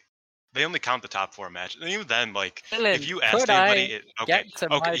 like they only count the top 4 matches, and even then, like Dylan, if you ask anybody, get to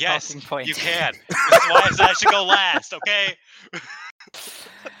my yes, talking point? you can. That's why I should go last. Okay.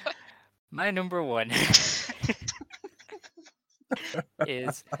 My number 1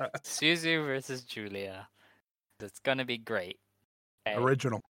 is Suzu versus Julia. It's gonna be great. Okay?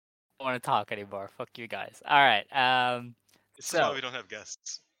 Original. I don't want to talk anymore. Fuck you guys. All right. This is why we don't have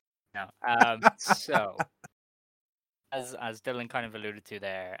guests. No. So, as Dylan kind of alluded to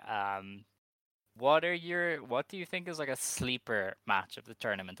there, what do you think is like a sleeper match of the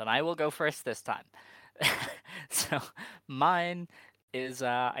tournament? And I will go first this time. So, mine is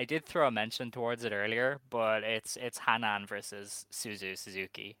I did throw a mention towards it earlier, but it's Hanan versus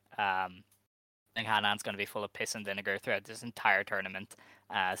Suzuki. I think Hanan's going to be full of piss and vinegar throughout this entire tournament.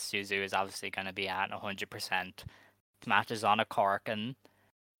 Suzu is obviously going to be at 100%. This match is on a Korakuen,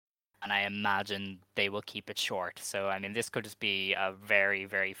 and I imagine they will keep it short. So, I mean, this could just be a very,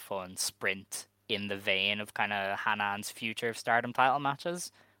 very fun sprint in the vein of kind of Hanan's future of Stardom title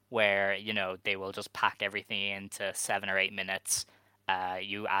matches, where, they will just pack everything into 7 or 8 minutes.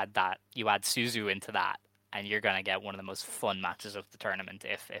 You add Suzu into that, and you're going to get one of the most fun matches of the tournament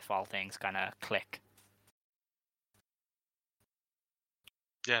if all things kind of click.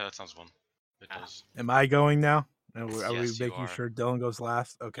 Yeah, that sounds fun. It does. Am I going now? Are we Yes, you making are. sure Dylan goes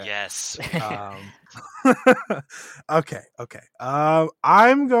last? Okay. Yes. Okay.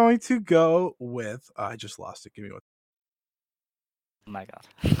 I'm going to go with. I just lost it. Give me one. Oh my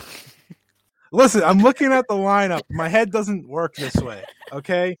god. Listen, I'm looking at the lineup. My head doesn't work this way.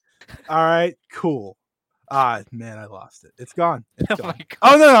 Okay. All right. Cool. Man, I lost it. It's gone. It's gone.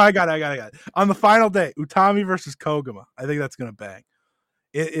 Oh no, I got it. On the final day, Utami versus Koguma. I think that's gonna bang.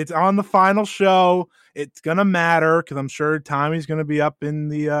 It's on the final show. It's gonna matter because I'm sure Tommy's gonna be up in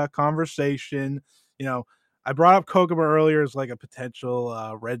the conversation. I brought up Koguma earlier as like a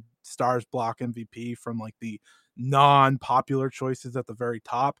potential Red Stars block MVP from like the non-popular choices at the very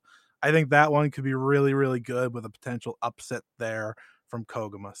top. I think that one could be really, really good with a potential upset there from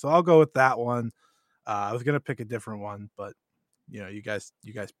Koguma. So I'll go with that one. I was gonna pick a different one, but you guys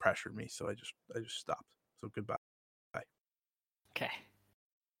pressured me, so I just stopped. So goodbye. Bye. Okay.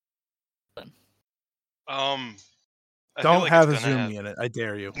 Don't have Azumi in it. I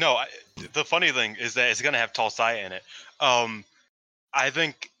dare you. No, the funny thing is that it's gonna have Tall Saya in it. I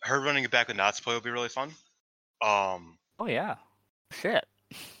think her running it back with Natsupoi would be really fun. Oh yeah. Shit.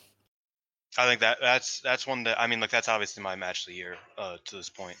 I think that's one that that's obviously my match of the year to this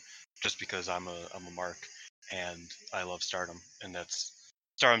point, just because I'm a mark and I love Stardom, and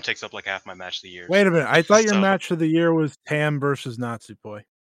Stardom takes up like half my match of the year. Wait a minute, I thought your match of the year was Tam versus Natsupoi.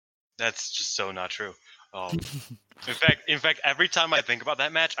 That's just so not true. In fact, every time I think about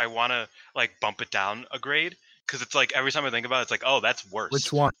that match, I want to like bump it down a grade because it's like every time I think about it, it's like, oh, that's worse.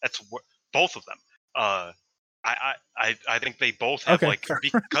 Which one? That's both of them. I think they both have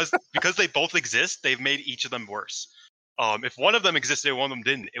because they both exist, they've made each of them worse. If one of them existed and one of them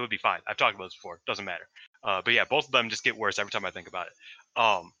didn't, it would be fine. I've talked about this before. Doesn't matter. But yeah, both of them just get worse every time I think about it.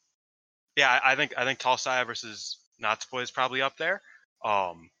 Yeah, I think Tall Saya versus Natsupoi is probably up there.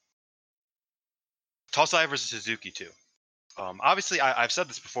 Tall Saya versus Suzuki too. Obviously, I've said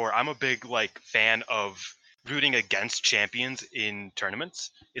this before. I'm a big fan of rooting against champions in tournaments.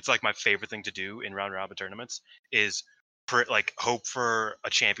 It's like my favorite thing to do in round robin tournaments is hope for a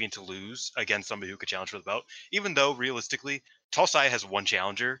champion to lose against somebody who could challenge for the belt. Even though realistically, Tall Saya has one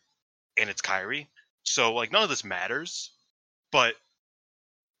challenger, and it's Kairi. So none of this matters. But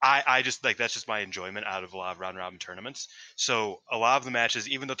I just that's just my enjoyment out of a lot of round robin tournaments. So a lot of the matches,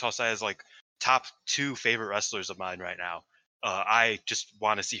 even though Tall Saya is top 2 favorite wrestlers of mine right now, I just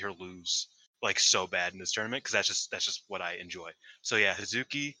want to see her lose so bad in this tournament because that's just what I enjoy. So yeah,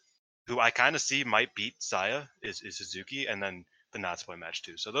 Hazuki, who I kind of see might beat Saya, is Hazuki, and then the Natsupoi match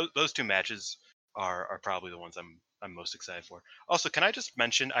too. So those 2 matches are probably the ones I'm most excited for. Also, can I just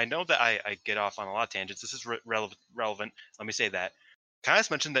mention? I know that I get off on a lot of tangents. This is relevant. Let me say that. Can I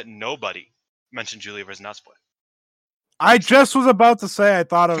just mention that nobody mentioned Julia versus Natsupoi? I just was about to say I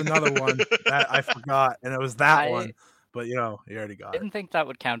thought of another one that I forgot, and it was that one. But you already got it. I didn't think that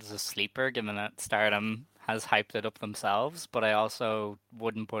would count as a sleeper, given that Stardom has hyped it up themselves. But I also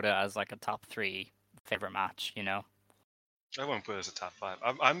wouldn't put it as like a top 3 favorite match. I wouldn't put it as a top 5.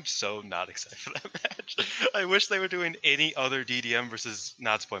 I'm so not excited for that match. I wish they were doing any other DDM versus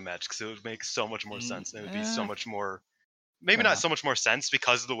Natsupoi match because it would make so much more sense. It would be so much more, maybe not so much more sense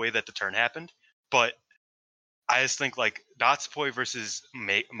because of the way that the turn happened, but I just think like Natsupoi versus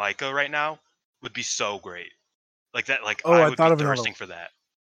Maika right now would be so great. Like that, like I would be thirsting for that.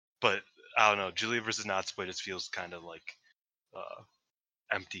 But I don't know, Julia versus Natsupoi just feels kind of like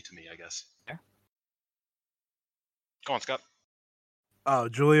empty to me, I guess. Yeah. Go on, Scott. Oh,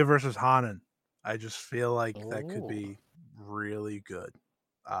 Julia versus Hanan. I just feel like that could be really good.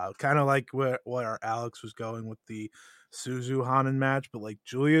 Kind of like where our Alex was going with the Suzu Hanan match, but like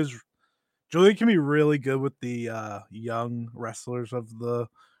Julia can be really good with the young wrestlers of the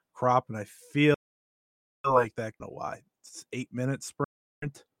crop, and I feel like that. I don't know why. It's 8-minute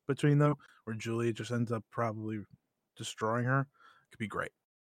sprint between them, where Julia just ends up probably destroying her. Could be great.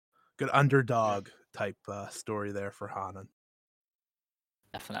 Good underdog type story there for Hanan.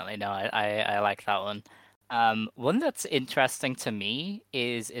 Definitely, no, I like that one. One that's interesting to me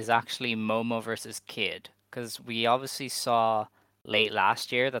is actually Momo versus Kid, because we obviously saw late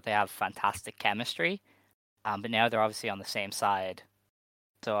last year that they have fantastic chemistry, but now they're obviously on the same side.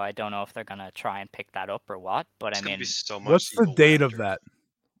 So I don't know if they're gonna try and pick that up or what. But I mean, what's the date of that?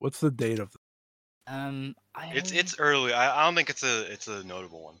 What's the date of that? It's early. I don't think it's a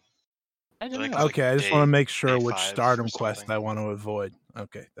notable one. I don't know. Okay, I just want to make sure which Stardom quest I want to avoid.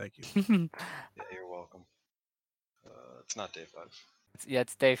 Okay, thank you. Yeah, you're welcome. It's not day 5.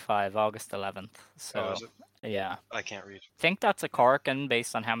 It's day 5, August 11th. So is it? Yeah, I can't read. I think that's a Corkin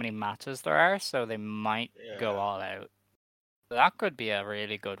based on how many matches there are, so they might go all out. That could be a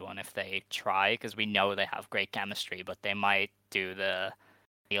really good one if they try, because we know they have great chemistry, but they might do the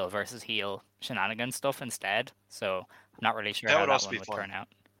heel versus heel shenanigan stuff instead. So I'm not really sure how that one would turn out.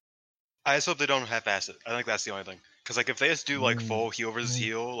 I just hope they don't half-ass it. I think that's the only thing. Because like if they just do like full heel versus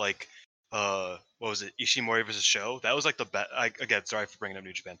heel, like what was it, Ishimori versus Sho? That was like the best. Again, sorry for bringing up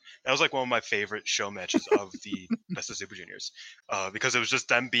New Japan. That was like one of my favorite Sho matches of the Best of Super Juniors, because it was just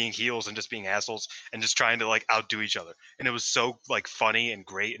them being heels and just being assholes and just trying to like outdo each other, and it was so like funny and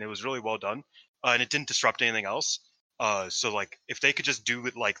great, and it was really well done, and it didn't disrupt anything else. So like if they could just do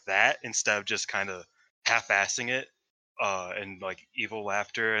it like that instead of just kind of half-assing it, and like evil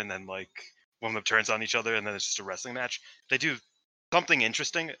laughter, and then like one of them turns on each other, and then it's just a wrestling match. If they do something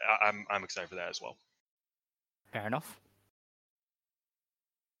interesting, I'm excited for that as well. Fair enough.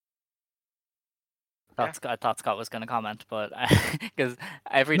 I thought Scott was going to comment, but because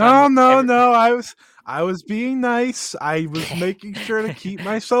No. I was being nice. I was making sure to keep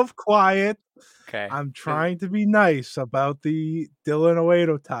myself quiet. Okay. I'm trying to be nice about the Dylan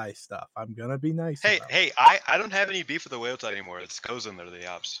Oedo tie stuff. I'm gonna be nice. Hey, I don't have any beef with the Oedo tie anymore. It's Kozan that are the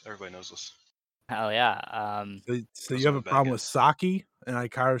ops. Everybody knows this. Hell yeah. So you have a problem with Saki and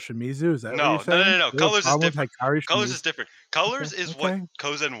Hikaru Shimizu? Is that no, what you're saying? No. Colors is different. Colors is different. Colors is what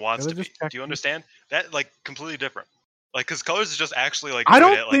Kozan wants to be. Do you understand? That like completely different. Like, because Colors is just actually like. I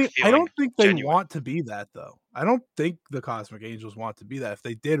don't think they want to be that though. I don't think the Cosmic Angels want to be that. If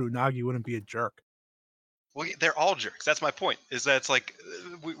they did, Unagi wouldn't be a jerk. Well, they're all jerks. That's my point. Is that it's like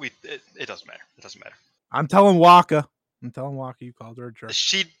it doesn't matter. It doesn't matter. I'm telling Waka you called her a jerk.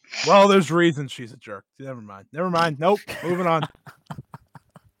 Well, there's reasons she's a jerk. Never mind. Nope. Moving on.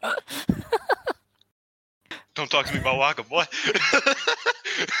 Don't talk to me about Waka, boy.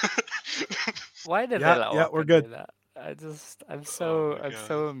 Why did they let Waka we're good. do that? I'm so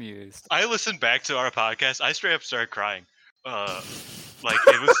amused. I listened back to our podcast. I straight up started crying. Like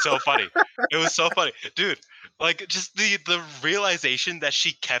it was so funny. It was so funny, dude. Like just the realization that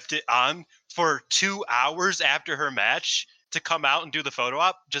she kept it on for 2 hours after her match to come out and do the photo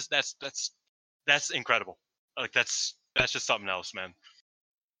op. Just that's incredible. Like that's just something else, man.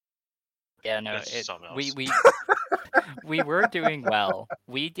 Yeah, no, we were doing well.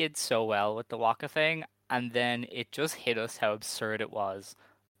 We did so well with the Waka thing, and then it just hit us how absurd it was.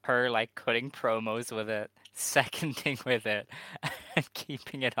 Her like cutting promos with it, seconding with it, and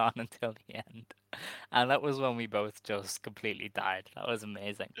keeping it on until the end. And that was when we both just completely died. That was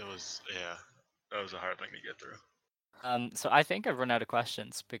amazing. It was, yeah. That was a hard thing to get through. So I think I've run out of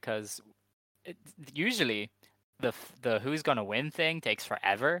questions because usually the who's gonna win thing takes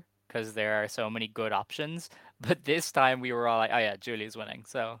forever because there are so many good options. But this time we were all like, oh yeah, Julie's winning.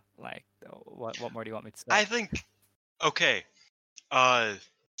 So like, what more do you want me to say? I think, okay,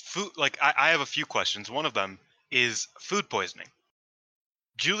 food. Like I have a few questions. One of them is food poisoning.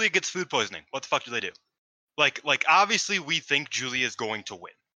 Julia gets food poisoning. What the fuck do they do? Like obviously we think Julia is going to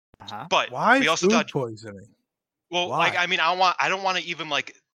win, but why we also food thought poisoning? Well, Why? like I mean, I don't want to even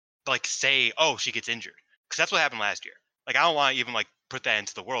like say, oh, she gets injured, because that's what happened last year. Like I don't want to even like put that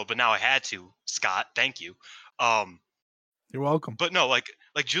into the world, but now I had to. Scott, thank you. You're welcome. But no, like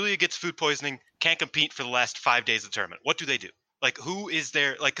Julia gets food poisoning, can't compete for the last 5 days of the tournament. What do they do? Like who is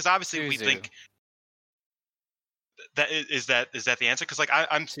there? Like because obviously we think that is that the answer? Because like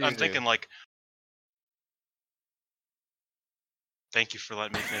I'm thinking like. Thank you for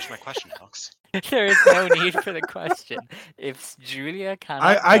letting me finish my question, Alex. There is no need for the question. If Julia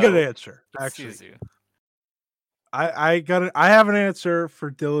cannot, I got an answer. Actually, Suzu. I have an answer for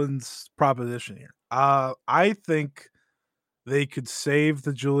Dylan's proposition here. I think they could save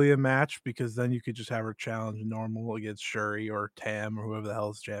the Julia match because then you could just have her challenge normal against Shuri or Tam or whoever the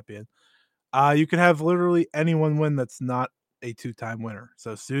hell is champion. You could have literally anyone win that's not a 2-time winner.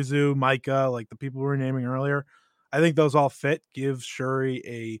 So Suzu, Micah, like the people we were naming earlier. I think those all fit. Give Shuri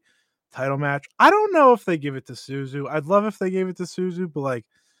a title match. I don't know if they give it to Suzu. I'd love if they gave it to Suzu, but like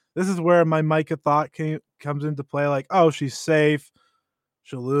this is where my Micah thought comes into play. Like, oh, she's safe.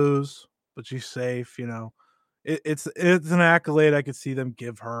 She'll lose, but she's safe. You know, it's an accolade I could see them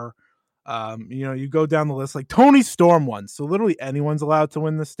give her. You know, you go down the list like Toni Storm won, so literally anyone's allowed to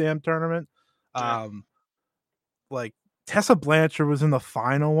win this damn tournament. Like Tessa Blanchard was in the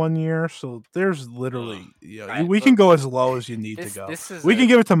final one year, so there's literally we can go as low as you need to go. We can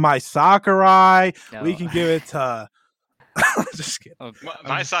give it to Mai Sakurai. No. We can give it to. Just kidding.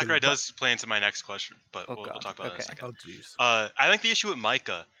 Mai Sakurai does play into my next question, but we'll talk about that in a second. Oh jeez. I think the issue with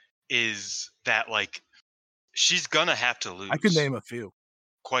Micah is that like she's gonna have to lose. I could name a few,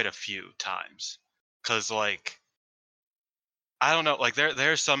 quite a few times, because like I don't know, like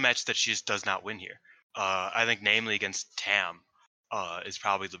there are some matches that she just does not win here. I think namely against Tam is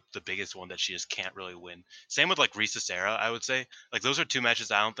probably the biggest one that she just can't really win. Same with like Risa Sera, I would say. Like those are two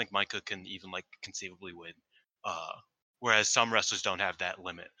matches I don't think Micah can even like conceivably win. Whereas some wrestlers don't have that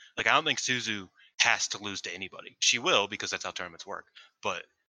limit. Like I don't think Suzu has to lose to anybody. She will because that's how tournaments work. But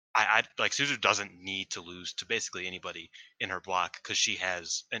I like Suzu doesn't need to lose to basically anybody in her block because she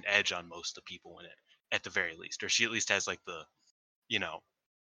has an edge on most of the people in it at the very least, or she at least has like the, you know,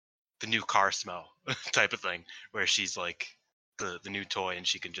 the new car smell type of thing where she's like the new toy and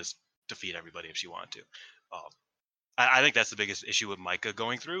she can just defeat everybody if she wanted to. I think that's the biggest issue with Micah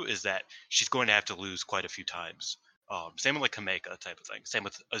going through is that she's going to have to lose quite a few times. Same with like Kameka type of thing. Same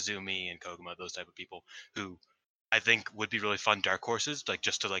with Azumi and Koguma, those type of people who I think would be really fun dark horses, like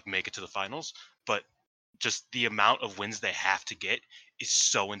just to like make it to the finals. But just the amount of wins they have to get is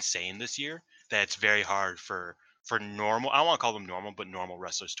so insane this year that it's very hard for normal, I don't want to call them normal, but normal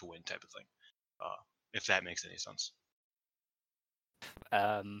wrestlers to win type of thing. If that makes any sense.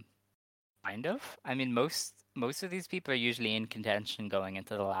 Kind of. I mean, most of these people are usually in contention going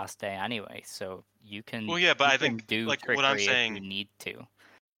into the last day anyway, so you can. Well, yeah, but I think do like what I'm saying, if you need to.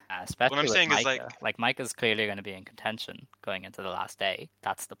 Especially what I'm saying Micah. Is like Micah's clearly going to be in contention going into the last day.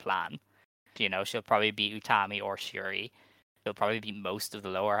 That's the plan. You know, she'll probably beat Utami or Shuri. She'll probably beat most of the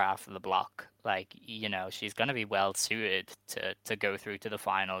lower half of the block. Like, you know, she's going to be well suited to go through to the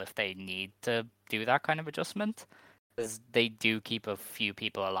final if they need to do that kind of adjustment. Because they do keep a few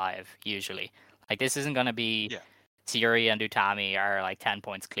people alive usually. Like this isn't going to be Shuri and Utami are like 10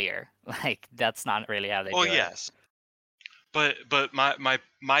 points clear. Like that's not really how they do it. Well, yes. But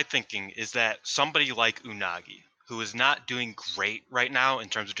my thinking is that somebody like Unagi, who is not doing great right now in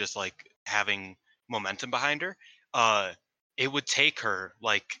terms of just like having momentum behind her, it would take her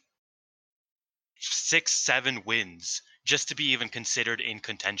like 6-7 wins just to be even considered in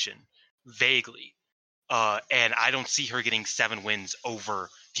contention, vaguely. And I don't see her getting 7 wins over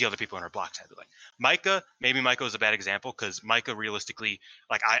the other people in her block type of thing. Micah, maybe Micah is a bad example because Micah realistically,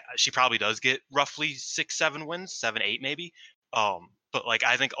 like she probably does get roughly 6-7 wins, 7-8 maybe. But like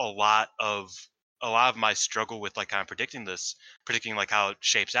I think a lot of my struggle with like kind of predicting like how it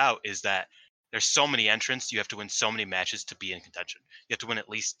shapes out is that there's so many entrants, you have to win so many matches to be in contention. You have to win at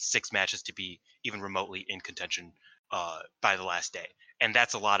least 6 matches to be even remotely in contention by the last day. And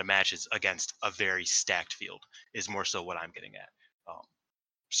that's a lot of matches against a very stacked field is more so what I'm getting at.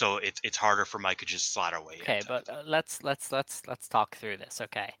 So it's harder for Micah to just slot her way in. Okay, but let's talk through this.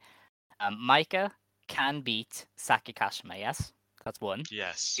 Okay, Micah can beat Saki Kashima. Yes, that's one.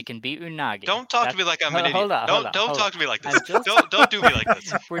 Yes. She can beat Unagi. Don't talk to me like I'm an idiot. Hold on, don't talk to me like this. Don't do me like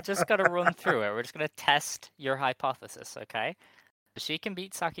this. We're just gonna run through it. We're just gonna test your hypothesis. Okay. She can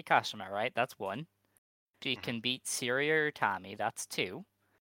beat Saki Kashima, right? That's one. She can beat Syria or Utami. That's 2.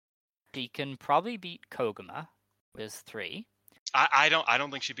 She can probably beat Koguma. Was 3. I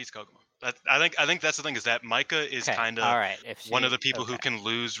don't think she beats Koguma. I think that's the thing, is that Micah is Okay, kind of alright, one of the people who can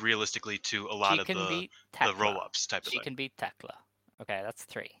lose realistically to a lot She of can the beat Tekla. roll-ups type of She thing. can beat Tekla. Okay, that's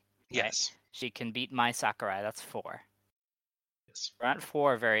 3. Right? Yes. She can beat Mai Sakurai. That's 4. Yes. We're at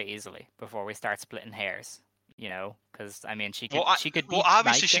 4 very easily before we start splitting hairs. You know, because I mean, she could. Well, she could beat well,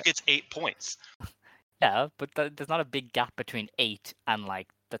 obviously Micah. she gets 8 points. Yeah, but there's not a big gap between 8 and like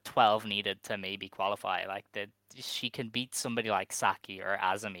the 12 needed to maybe qualify. Like she can beat somebody like Saki or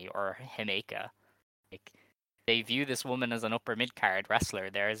Azumi or Himeka. Like they view this woman as an upper mid card wrestler.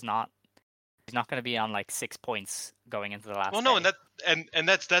 She's not going to be on like 6 points going into the last. Well, no, day. and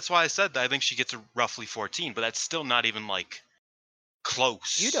that's why I said that I think she gets roughly 14, but that's still not even like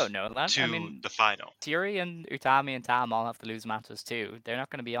close. You don't know that. To I mean, the final. Teori and Utami and Tam all have to lose matches too. They're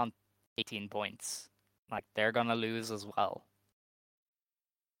not going to be on 18 points. Like they're going to lose as well.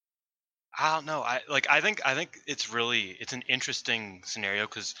 I don't know. I think it's an interesting scenario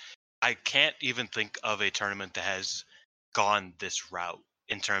because I can't even think of a tournament that has gone this route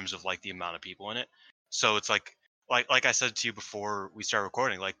in terms of like the amount of people in it. So it's like I said to you before we start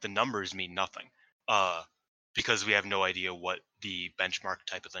recording, like the numbers mean nothing. Because we have no idea what the benchmark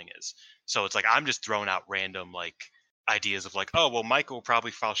type of thing is. So it's like I'm just throwing out random like ideas of like, oh well, Michael will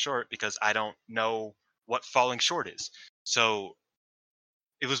probably fall short because I don't know what falling short is. So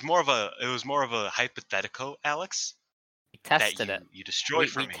it was more of a hypothetical, Alex. We tested it. You destroyed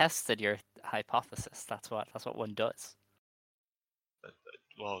for me. We tested your hypothesis. That's what one does.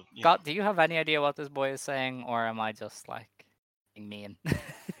 Well, Scott, do you have any idea what this boy is saying, or am I just like being mean?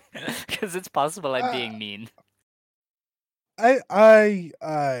 Because it's possible I'm being mean. I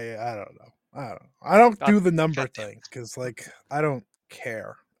don't know. I don't do the number thing because like I don't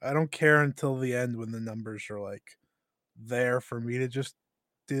care. I don't care until the end when the numbers are like there for me to just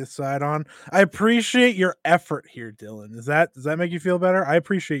decide on. I appreciate your effort here, Dylan. Does that make you feel better? I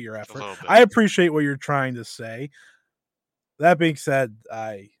appreciate your effort. I appreciate what you're trying to say. That being said,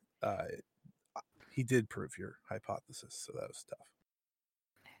 he did prove your hypothesis, so that was tough.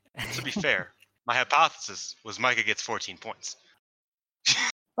 To be fair, my hypothesis was Micah gets 14 points.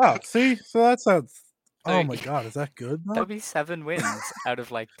 Oh, see? So that sounds... Oh my god, is that good? That'd be 7 wins out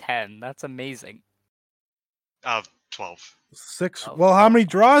of like 10. That's amazing. 12. 6. Well, how many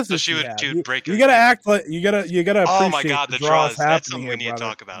draws does she have? You gotta act like you gotta appreciate oh my god, the draws. That's something we need to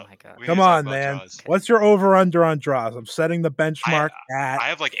talk about. Come on, man. Okay. What's your over/under on draws? I'm setting the benchmark at I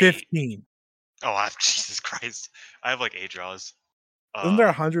have like 15. 8. Oh, Jesus Christ! I have like 8 draws. Isn't there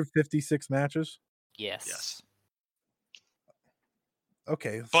 156 matches? Yes.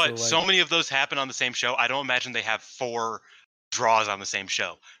 Okay, but so many of those happen on the same show. I don't imagine they have 4 draws on the same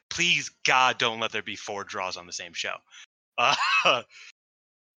show. Please, God, don't let there be 4 draws on the same show.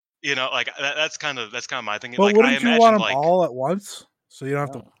 You know, like that's kind of my thing. But like, wouldn't you want them all at once, so you don't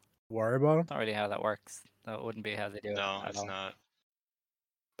have to worry about them? That's not really how that works. That wouldn't be how they do it. No, it's not.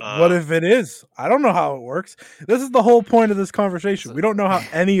 What if it is? I don't know how it works. This is the whole point of this conversation. We don't know how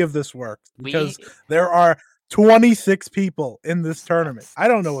any of this works because there are 26 people in this tournament. I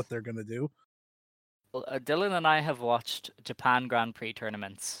don't know what they're going to do. Well, Dylan and I have watched Japan Grand Prix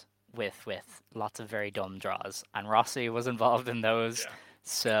tournaments with lots of very dumb draws, and Rossi was involved in those. Yeah.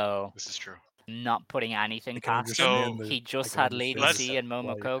 So this is true. Not putting anything past him. He just had Lady C and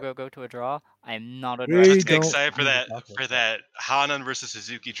Momokogo go to a draw. I'm not a draw. Let's get excited for that Hanan versus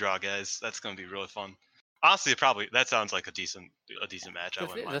Suzuki draw, guys. That's going to be really fun. Honestly, that sounds like a decent match.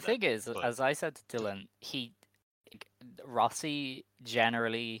 The thing is, as I said to Dylan, Rossi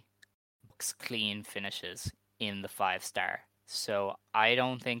generally books clean finishes in the 5-star. So I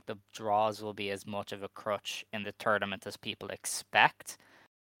don't think the draws will be as much of a crutch in the tournament as people expect.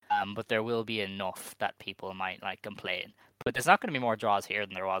 But there will be enough that people might like complain. But there's not going to be more draws here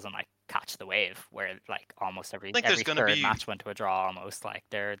than there was in like Catch the Wave, where like almost every third match went to a draw. Almost like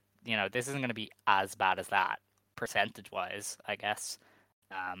this isn't going to be as bad as that percentage-wise, I guess.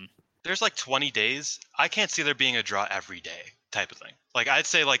 There's like 20 days. I can't see there being a draw every day type of thing. Like I'd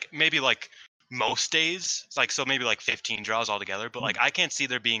say like maybe like most days, like so maybe like 15 draws altogether. But like I can't see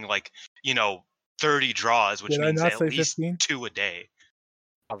there being like 30 draws, which means at least 15? 2 a day.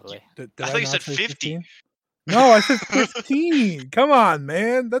 Probably. I thought you said 50. 15? No, I said 15. Come on,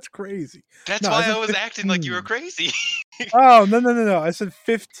 man. That's crazy. That's why I was 15. Acting like you were crazy. Oh, no. I said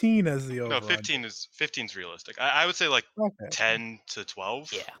 15 as the over. No, 15's realistic. I would say like 10 to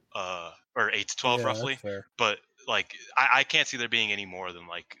 12. Yeah. Or 8 to 12 roughly. But like I can't see there being any more than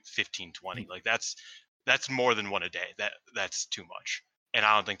like 15, 20. Like that's more than 1 a day. That's too much. And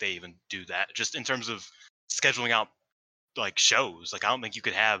I don't think they even do that. Just in terms of scheduling out like shows, like I don't think you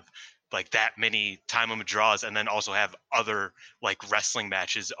could have like that many time limit draws, and then also have other like wrestling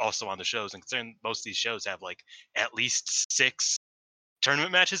matches also on the shows. And considering most of these shows have like at least 6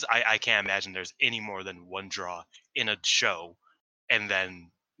 tournament matches, I can't imagine there's any more than 1 draw in a show, and then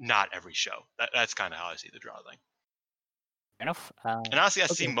not every show. That's kind of how I see the draw thing. Fair enough. And honestly, I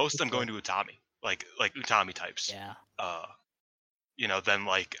see most of them going to Utami, like Utami types. Yeah. Then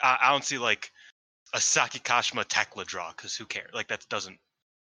like I don't see like a Saki Kashima Tekla draw, because who cares? Like that doesn't.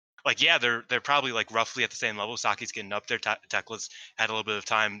 Like, yeah, they're probably like roughly at the same level. Saki's getting up there. Tekla's had a little bit of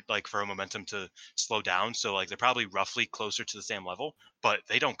time like for a momentum to slow down, so like they're probably roughly closer to the same level. But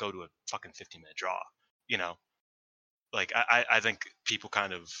they don't go to a fucking 15-minute draw. Like I think people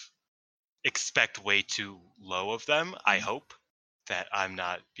kind of expect way too low of them. I hope that I'm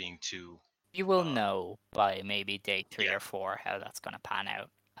not being too. You will know by maybe day 3 or 4 how that's going to pan out.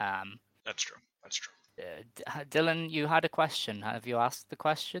 That's true. That's true. Dylan, you had a question. Have you asked the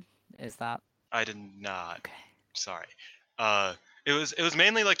question? Is that? I did not. Okay. Sorry. It was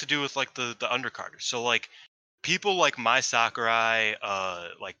mainly like to do with like the undercarders. So like people like Mai Sakurai,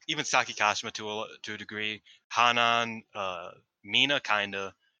 like even Saki Kashima to a degree, Hanan, Mina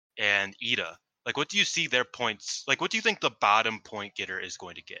kinda, and Ida. Like, what do you see their points? Like, what do you think the bottom point getter is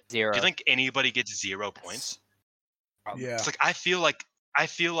going to get? 0. Do you think anybody gets 0 points? Yeah. It's like I feel like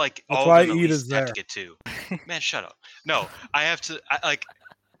That's all why of them at Ida's least have to there. get 2. Man, shut up. No, I have to. I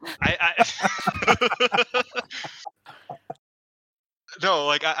No,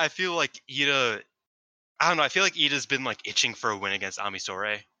 like I feel like Ida. I don't know. I feel like Ida's been like itching for a win against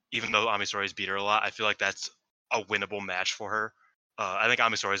Amisore, even though Amisore's beat her a lot. I feel like that's a winnable match for her. I think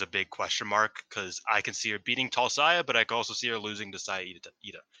Amisore is a big question mark, because I can see her beating Tall Saya, but I can also see her losing to Saya Ida.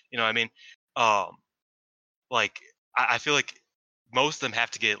 You know what I mean? Like I feel like most of them have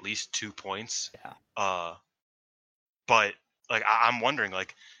to get at least 2 points. Yeah. But like I'm wondering,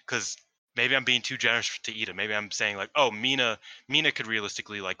 like, because maybe I'm being too generous to Ida. Maybe I'm saying like, oh, Mina could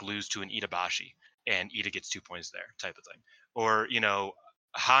realistically like lose to an Itabashi, and Ida gets 2 points there, type of thing. Or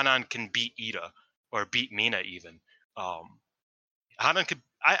Hanan can beat Ida or beat Mina even. Hanan could.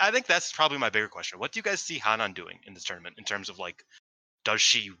 I think that's probably my bigger question. What do you guys see Hanan doing in this tournament in terms of like, does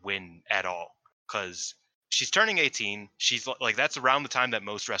she win at all? Because she's turning 18. She's like, that's around the time that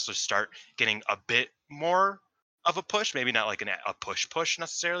most wrestlers start getting a bit more of a push. Maybe not like a push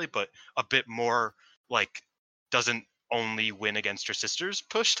necessarily, but a bit more like doesn't only win against her sisters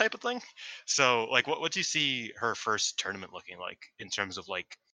push type of thing. So like, what do you see her first tournament looking like in terms of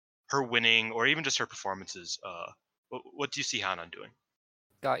like her winning or even just her performances? What do you see Hanan doing?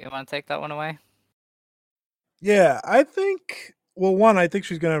 Scott, you want to take that one away? Yeah, I think. Well, one, I think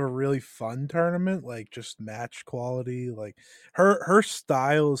she's gonna have a really fun tournament, like just match quality. Like her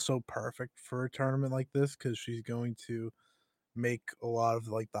style is so perfect for a tournament like this, because she's going to make a lot of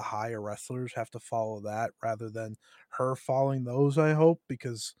like the higher wrestlers have to follow that rather than her following those. I hope,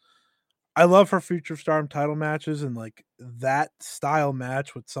 because I love her Future Stardom title matches, and like that style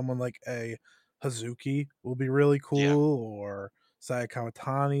match with someone like a Hazuki will be really cool, or Saya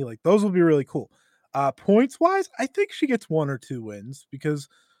Kamatani. Like those will be really cool. Points wise, I think she gets 1 or 2 wins, because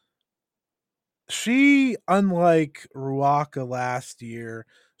she, unlike Ruaka last year,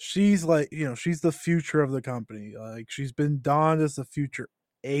 she's like, she's the future of the company. Like she's been donned as the future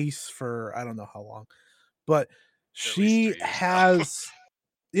ace for I don't know how long, but she has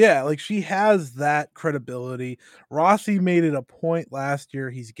yeah, like she has that credibility. Rossi made it a point last year.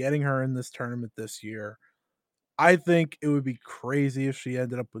 He's getting her in this tournament this year. I think it would be crazy if she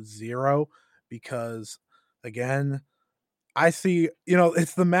ended up with 0, because again, I see,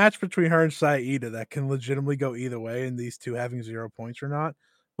 it's the match between her and Saida that can legitimately go either way, and these two having 0 points or not.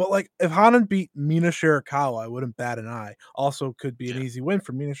 But like, if Hanan beat Mina Shirakawa, I wouldn't bat an eye. Also, could be an easy win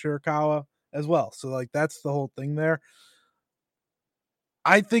for Mina Shirakawa as well. So like, that's the whole thing there.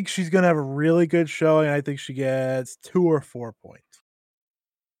 I think she's gonna have a really good showing. I think she gets 2 or 4 points.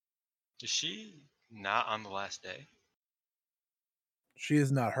 Is she not on the last day? She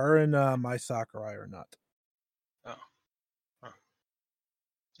is not. Her and Mai Sakurai are not. Oh.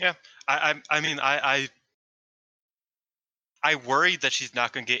 Yeah, I mean, I worried that she's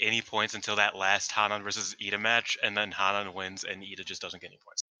not going to get any points until that last Hanan versus Ida match, and then Hanan wins and Ida just doesn't get any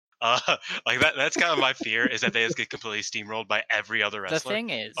points. Like that's kind of my fear, is that they just get completely steamrolled by every other wrestler. The thing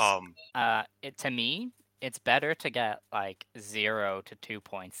is, to me, it's better to get like 0 to 2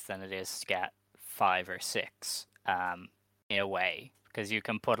 points than it is to get 5 or 6. In a way, because you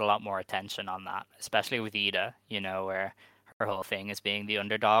can put a lot more attention on that, especially with Ida. Where her whole thing is being the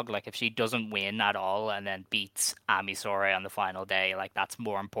underdog. Like if she doesn't win at all and then beats Amisore on the final day, like that's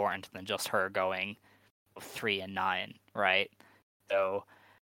more important than just her going 3-9, right? So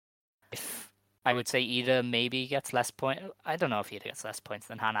if I would say Ida maybe gets less points. I don't know if Ida gets less points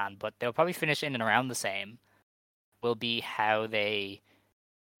than Hanan, but they'll probably finish in and around the same. Will be how they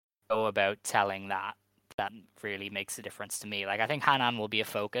go about telling that really makes a difference to me. Like, I think Hanan will be a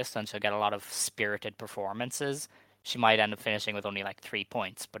focus and she'll get a lot of spirited performances. She might end up finishing with only like 3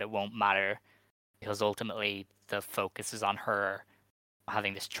 points, but it won't matter because ultimately the focus is on her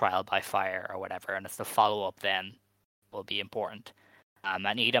having this trial by fire or whatever, and it's the follow-up then will be important. And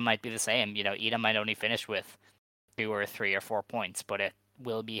Ida might be the same. You know, Ida might only finish with 2 or 3 or 4 points, but it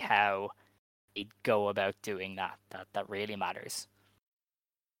will be how they go about doing that really matters.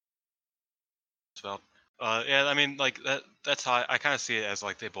 So, yeah, I mean, like that's how I kind of see it as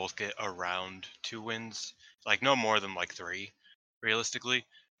like they both get around 2 wins, like no more than like 3, realistically.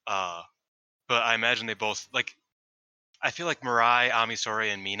 But I imagine they both like. I feel like Mirai,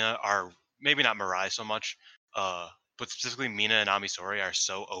 Amisori, and Mina are maybe not Mirai so much, but specifically Mina and Amisori are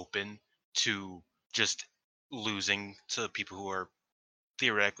so open to just losing to people who are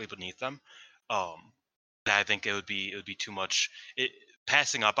theoretically beneath them. That I think it would be too much.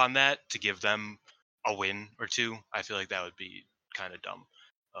 Passing up on that to give them a win or 2, I feel like that would be kind of dumb.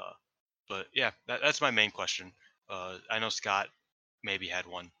 But yeah, that's my main question. I know Scott maybe had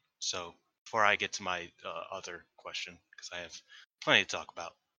one, so before I get to my other question, because I have plenty to talk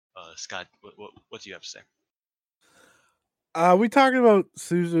about, Scott, what do you have to say? We talked about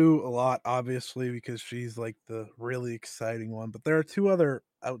Suzu a lot, obviously, because she's like the really exciting one. But there are 2 other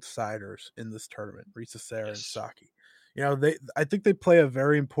outsiders in this tournament, Risa Sera and Saki. You know, I think they play a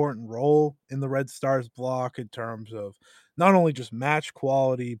very important role in the Red Stars block in terms of not only just match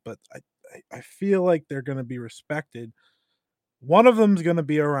quality, but I feel like they're going to be respected. One of them's going to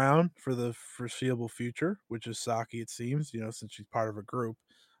be around for the foreseeable future, which is Saki, it seems, you know, since she's part of a group.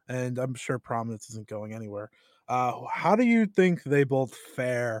 And I'm sure Prominence isn't going anywhere. How do you think they both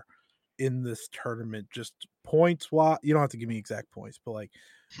fare in this tournament? Just points wise, you don't have to give me exact points, but like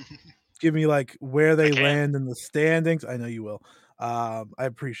give me like where they land in the standings. I know you will. I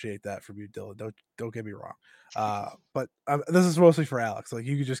appreciate that from you, Dylan. Don't get me wrong. But this is mostly for Alex. Like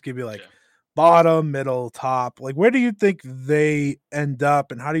you could just give me like bottom, middle, top. Like where do you think they end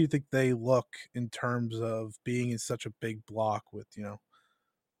up, and how do you think they look in terms of being in such a big block with, you know,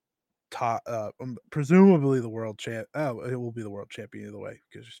 top, presumably the world champ. Oh, it will be the world champion either way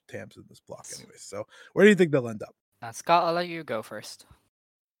because Tam's in this block anyway. So where do you think they'll end up? Scott, I'll let you go first.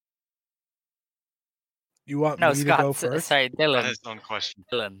 You want no, me Scott, to go first? Sorry, Dylan. His own question.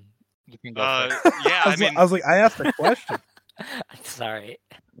 Dylan, you can go first. Yeah, I was like, I asked a question. Sorry.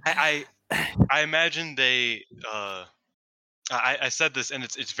 I imagine they. I said this, and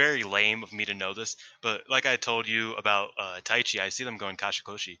it's very lame of me to know this, but like I told you about Taichi, I see them going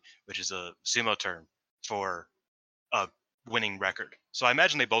Kashikoshi, which is a sumo term for a winning record. So I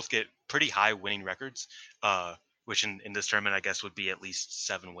imagine they both get pretty high winning records, which in this tournament I guess would be at least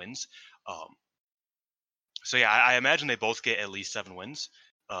 7 wins. So yeah, I imagine they both get at least 7 wins.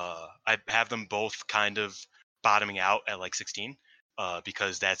 I have them both kind of bottoming out at like 16,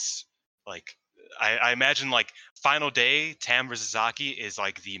 because that's like I imagine like final day Tam versus Saki is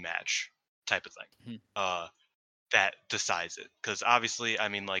like the match type of thing. That decides it, because obviously, I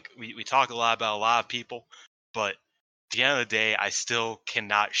mean, like we talk a lot about a lot of people, but at the end of the day, I still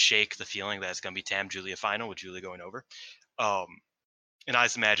cannot shake the feeling that it's going to be Tam Julia final with Julia going over. And I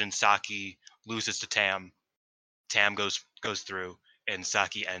just imagine Saki loses to Tam, Tam goes through, and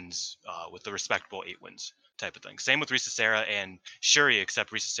Saki ends with a respectable 8 wins type of thing. Same with Risa Sera and Shuri,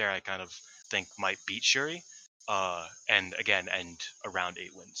 except Risa Sera I kind of think might beat Shuri, and again end around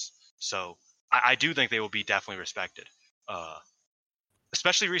 8 wins. So I do think they will be definitely respected,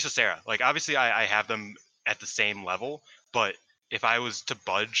 especially Risa Sera. Like obviously I have them at the same level, but if I was to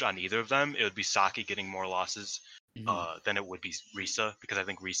budge on either of them, it would be Saki getting more losses than it would be Risa, because I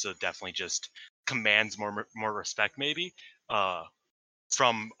think Risa definitely just commands more respect maybe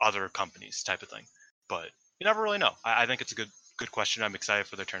from other companies type of thing. But you never really know. I think it's a good question. I'm excited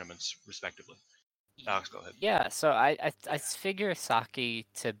for their tournaments respectively. Alex, go ahead. Yeah, so I figure Saki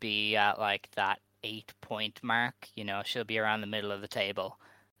to be at like that 8-point mark. You know, she'll be around the middle of the table,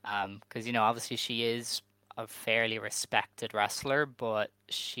 because you know obviously she is a fairly respected wrestler, but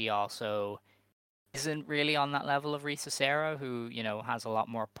she also isn't really on that level of Risa Sera, who you know has a lot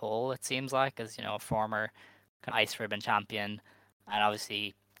more pull. It seems like, as you know, a former kind of Ice Ribbon champion, and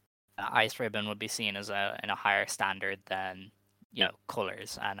obviously Ice Ribbon would be seen as in a higher standard than, you know,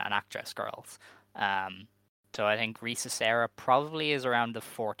 Colors and Actress Girls. So I think Risa Sera probably is around the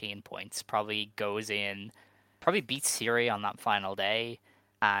 14 points. Probably goes in, probably beats Siri on that final day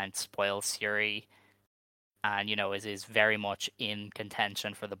and spoils Siri. and is very much in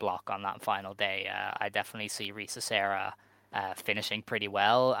contention for the block on that final day. I definitely see Risa Sera finishing pretty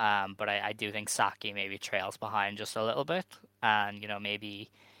well, but I do think Saki maybe trails behind just a little bit, and maybe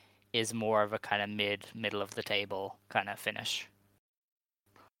is more of a kind of middle of the table kind of finish.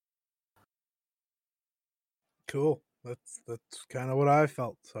 Cool. That's kind of what I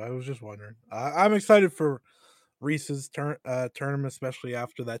felt. So I was just wondering. I'm excited for Risa's tournament, especially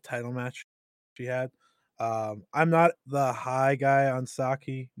after that title match she had. I'm not the high guy on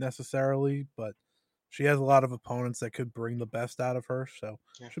Saki necessarily, but she has a lot of opponents that could bring the best out of her, so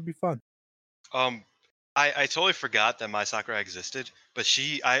it should be fun. I totally forgot that Mai Sakurai existed, but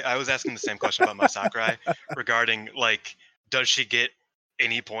I was asking the same question about Mai Sakurai regarding, like, does she get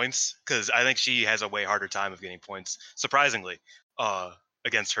any points? Because I think she has a way harder time of getting points, surprisingly,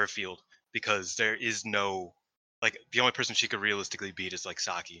 against her field, because there is no, like, the only person she could realistically beat is, like,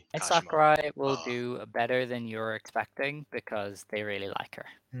 Saki Kashima. Sakurai will do better than you're expecting because they really like her.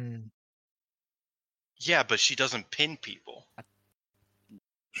 Yeah, but she doesn't pin people.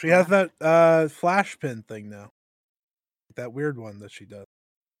 She has that flash pin thing now. That weird one that she does.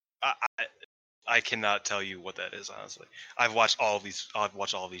 I cannot tell you what that is, honestly. I've watched all of these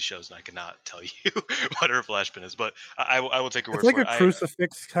shows, and I cannot tell you what her flash pin is. But I will take her word for it. It's like a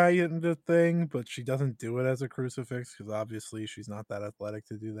crucifix kind of thing, but she doesn't do it as a crucifix because obviously she's not that athletic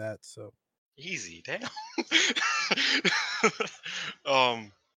to do that. So easy, damn.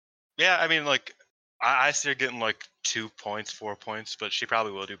 Yeah, I mean, like, I see her getting like 2 points, 4 points, but she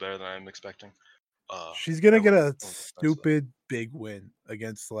probably will do better than I'm expecting. She's gonna get a stupid big win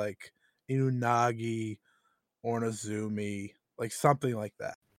against like Unagi or Nozumi, like something like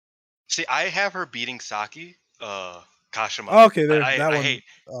that. See, I have her beating Saki Kashima. Oh, okay, there's that one. Hate,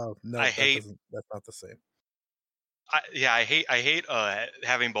 oh no, that's not the same. I hate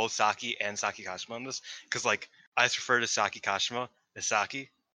having both Saki and Saki Kashima on this, because, like, I just refer to Saki Kashima as Saki,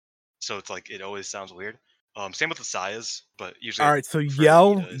 so it's like it always sounds weird. Same with the Sayas, but usually. All right, so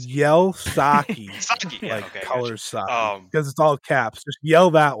yell Saki, Saki, yeah, like okay, color gotcha. Saki, because it's all caps. Just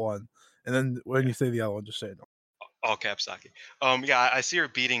yell that one, and then when you say the other one, just say it. All caps Saki. Yeah, I see her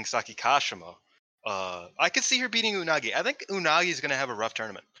beating Saki Kashima. I could see her beating Unagi. I think Unagi is gonna have a rough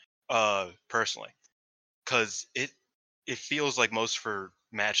tournament, personally, because it feels like most of her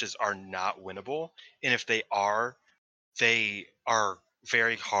matches are not winnable, and if they are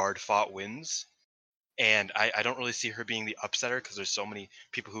very hard fought wins. And I don't really see her being the upsetter, because there's so many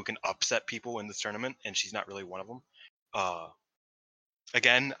people who can upset people in this tournament, and she's not really one of them.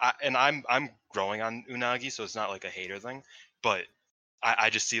 Again, I'm growing on Unagi, so it's not like a hater thing, but I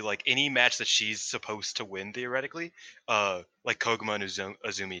just see, like, any match that she's supposed to win theoretically, like Koguma and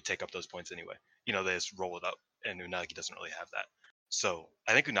Azumi take up those points anyway. They just roll it up, and Unagi doesn't really have that. So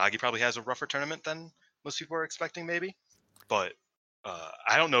I think Unagi probably has a rougher tournament than most people are expecting, maybe. But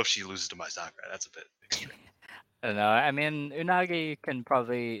I don't know if she loses to Mai Sakurai. That's a bit extreme. I don't know. I mean, Unagi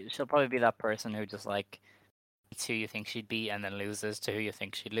she'll probably be that person who just, like, beats who you think she'd beat and then loses to who you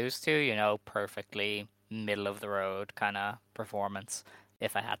think she'd lose to, perfectly middle of the road kind of performance,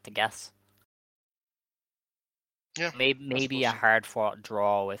 if I had to guess. Yeah. Maybe a hard fought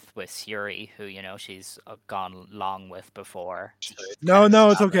draw with Syuri, who, she's gone long with before. No,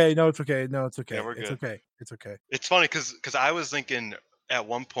 it's okay. No, it's okay. Yeah, we're good. It's okay. It's funny because I was thinking at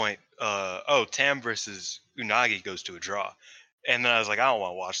one point, Tam versus Unagi goes to a draw, and then I was like, I don't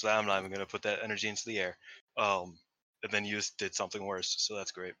want to watch that. I'm not even going to put that energy into the air. And then you just did something worse, so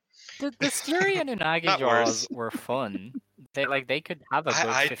that's great. The Syuri and Unagi draws were fun. They could have a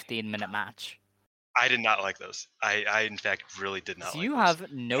good 15-minute match. I did not like those. I in fact really did not. You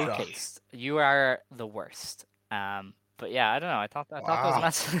have no taste. You are the worst. But yeah, I don't know. I thought those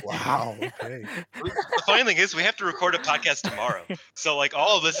matches. Wow. Okay. The funny thing is, we have to record a podcast tomorrow, so, like,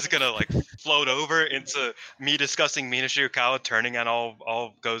 all of this is gonna, like, float over into me discussing Mina Shirakawa turning on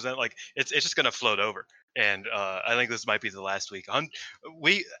all goes in. Like, it's just gonna float over, and I think this might be the last week.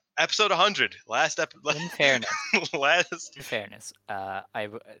 Episode 100, last episode. In fairness, In fairness,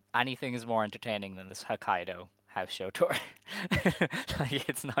 anything is more entertaining than this Hokkaido house show tour. Like,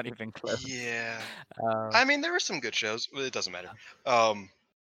 it's not even close. Yeah. I mean, there were some good shows. It doesn't matter.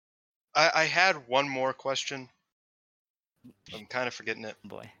 I had one more question. I'm kind of forgetting it.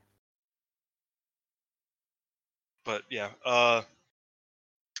 Boy. But yeah.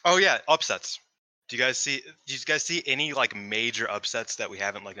 Oh yeah, upsets. Do you guys see any, like, major upsets that we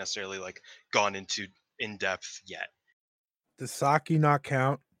haven't, like, necessarily, like, gone into in depth yet? Does Saki not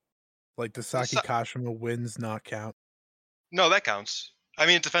count? Like, the Saki Kashima wins not count? No, that counts. I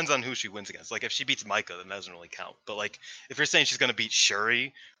mean, it depends on who she wins against. Like, if she beats Micah, then that doesn't really count. But, like, if you're saying she's going to beat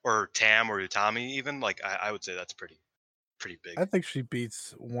Shuri or Tam or Utami even, like, I would say that's pretty big. I think she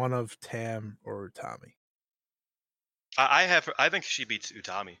beats one of Tam or Utami. I think she beats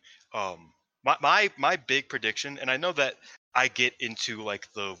Utami. My big prediction, and I know that I get into,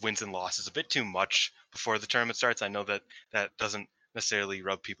 like, the wins and losses a bit too much before the tournament starts. I know that doesn't necessarily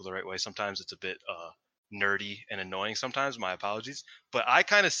rub people the right way. Sometimes it's a bit nerdy and annoying sometimes. My apologies. But I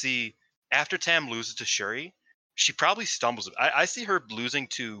kind of see after Tam loses to Shuri, she probably stumbles. I see her losing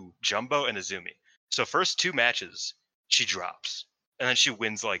to Jumbo and Azumi. So first 2 matches, she drops. And then she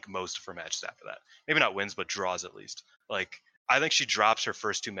wins, like, most of her matches after that. Maybe not wins, but draws at least. Like, I think she drops her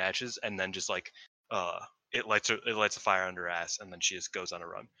first 2 matches and then just, like, it lights a fire under her ass, and then she just goes on a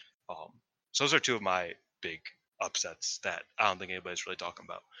run. So those are 2 of my big upsets that I don't think anybody's really talking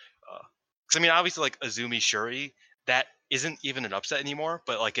about. Because, I mean, obviously, like, Azumi Shuri, that isn't even an upset anymore,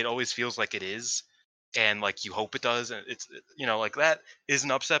 but, like, it always feels like it is, and, like, you hope it does, and it's, you know, like, that is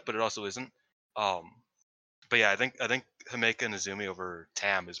an upset, but it also isn't. But yeah, I think Himeka and Azumi over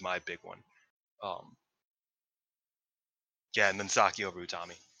Tam is my big one. Yeah, and then Saki over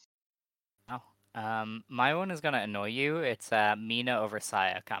Utami. Oh, my one is gonna annoy you. It's Mina over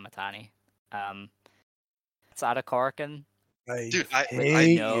Saya Kamatani. It's out of Corkin. Dude,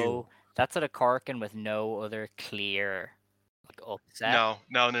 I know that's at a Corkin with no other clear, like, upset.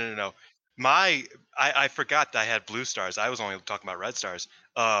 No. I forgot that I had blue stars. I was only talking about red stars.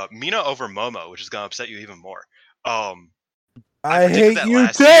 Mina over Momo, which is gonna upset you even more. I hate you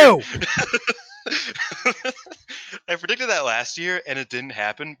too. I predicted that last year, and it didn't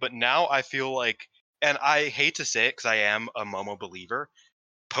happen. But now I feel like, and I hate to say it because I am a Momo believer.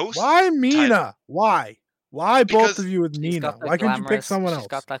 Why Mina? Why both of you with Mina? Why couldn't you pick someone else? She's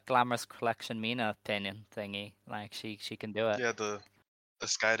got that glamorous collection Mina opinion thingy. Like, she can do it. Yeah, the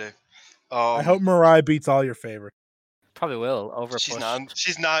Skyday. I hope Mirai beats all your favorites. Probably will over. She's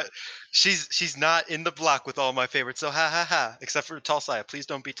not in the block with all my favorites. So ha, except for Tulsaya. Please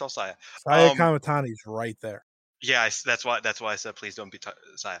don't beat Tulsaya. Saya Kamatani's right there. Yeah, that's why I said please don't beat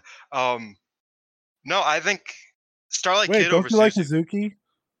Saya. No, I think Starlight Kid over Suzuki.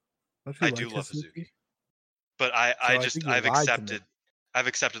 Like Hazuki? I do love Hazuki, but I've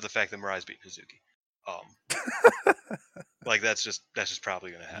accepted the fact that Mirai's beating Hazuki. Like that's just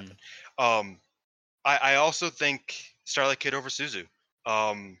probably gonna happen. I also think Starlight Kid over Suzu.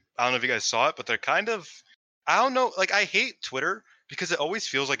 I don't know if you guys saw it, but they're kind of, I don't know, like, I hate Twitter because it always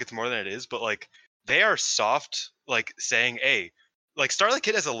feels like it's more than it is, but, like, they are soft, like, saying, hey, like, Starlight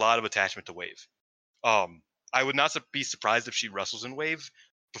Kid has a lot of attachment to Wave. I would not be surprised if she wrestles in Wave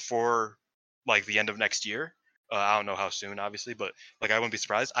before, like, the end of next year. I don't know how soon, obviously, but, like, I wouldn't be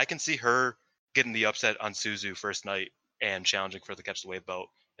surprised. I can see her getting the upset on Suzu first night and challenging for the Catch the Wave belt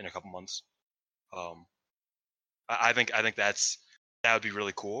in a couple months. I think that would be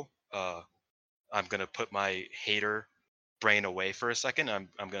really cool. I'm gonna put my hater brain away for a second. I'm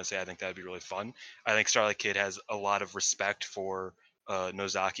gonna say I think that would be really fun. I think Starlight Kid has a lot of respect for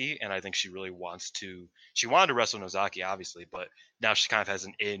Nozaki, and I think she really wants to. She wanted to wrestle Nozaki, obviously, but now she kind of has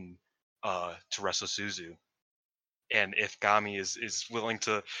an in to wrestle Suzu. And if Gami is willing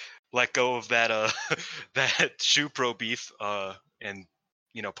to let go of that that shoe pro beef and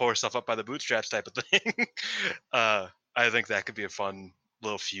pull herself up by the bootstraps type of thing, I think that could be a fun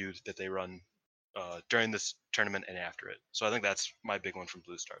little feud that they run during this tournament and after it. So I think that's my big one from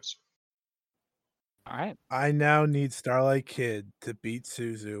Blue Stars. All right. I now need Starlight Kid to beat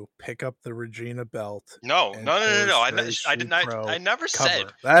Suzu, pick up the Regina belt. No. I never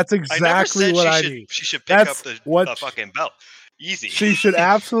said. That's exactly what I need. She should pick up the fucking belt. Easy. She should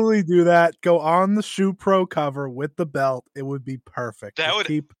absolutely do that. Go on the Shoe Pro cover with the belt. It would be perfect.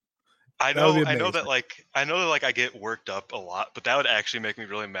 I know that I get worked up a lot, but that would actually make me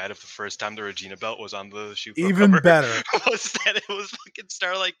really mad if the first time the Regina belt was on the Shoe Pro even cover better was that it was fucking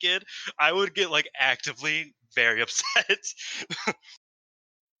Starlight Kid. I would get actively very upset.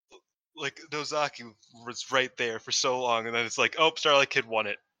 Nozaki was right there for so long, and then it's oh, Starlight Kid won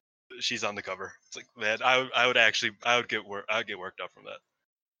it. She's on the cover. It's man, I would get worked up from that.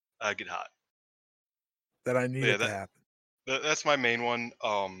 I'd get hot. That I need it to happen. That's my main one.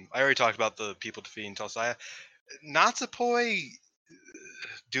 I already talked about the people defeating Tulsaya. Natsupoi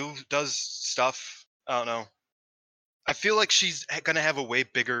does stuff. I don't know. I feel like she's gonna have a way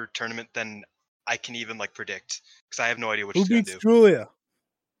bigger tournament than I can even predict because I have no idea what she's gonna do. Who beats Julia?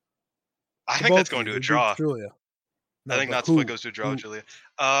 I think that's going to a draw. Julia. No, I think Natsupoi goes to a draw with Julia.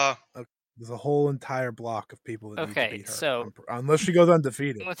 There's a whole entire block of people that need to beat her. So unless she goes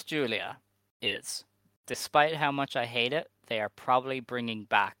undefeated. With Julia is despite how much I hate it, they are probably bringing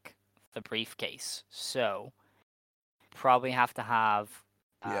back the briefcase. So, probably have to have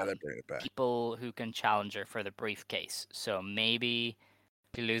they bring it back. people who can challenge her for the briefcase. So maybe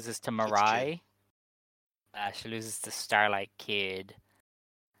she loses to Mirai. She loses to Starlight Kid.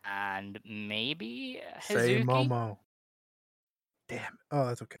 And maybe Hazuki? Momo. Damn. Oh,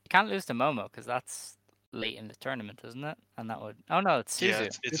 that's okay. You can't lose to Momo because that's late in the tournament, isn't it? And that would... Oh, no, it's Suzu. Yeah,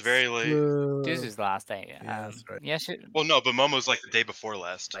 it's very late. Suzu's the last day. Yeah, that's right. Yeah, Well, no, but Momo's like the day before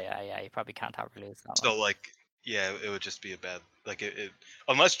last. Oh, yeah, you probably can't have her lose that So, one. like, yeah, it would just be a bad... Like,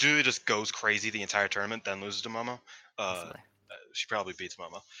 unless Julia just goes crazy the entire tournament, then loses to Momo, she probably beats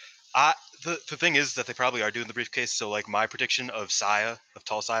Momo. The thing is that they probably are doing the briefcase, so, like, my prediction of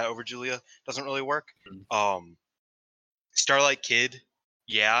Tall Saya over Julia doesn't really work. Starlight Kid,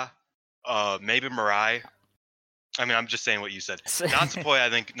 yeah. Maybe Mirai. I mean, I'm just saying what you said. Natsupoi, I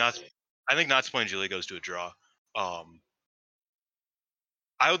think Natsupoi and Julia goes to a draw. I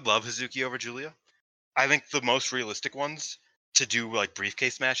would love Hazuki over Julia. I think the most realistic ones to do like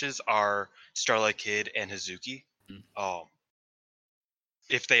briefcase matches are Starlight Kid and Hazuki.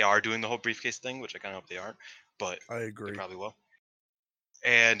 If they are doing the whole briefcase thing, which I kind of hope they aren't, but I agree. They probably will.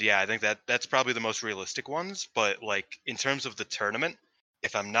 And yeah, I think that's probably the most realistic ones. But like in terms of the tournament,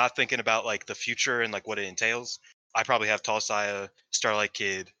 if I'm not thinking about like the future and like what it entails, I probably have Tall Saya, Starlight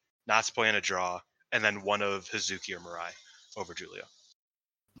Kid, Natsupoi in a draw, and then one of Hazuki or Mirai over Julia.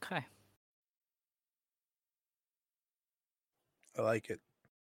 Okay. I like it.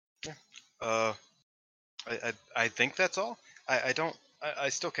 Yeah. I think that's all. I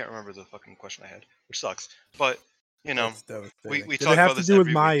still can't remember the fucking question I had, which sucks. But you know, we Did talk it have about to this do with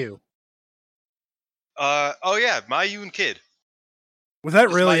every Mayu? week. Oh yeah, Mayu and Kid. Was that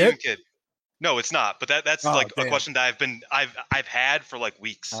really Mayu it? And Kid. No, it's not. But that's like a question that I've had for like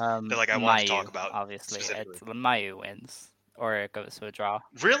weeks that like I want to talk about. Obviously, it's Mayu wins or it goes to a draw.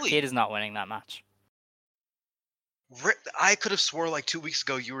 Really? Kid is not winning that match. I could have swore like 2 weeks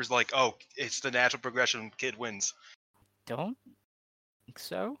ago you were like, oh, it's the natural progression. Kid wins. Don't think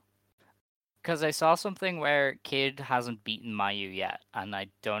so. Because I saw something where Kid hasn't beaten Mayu yet, and I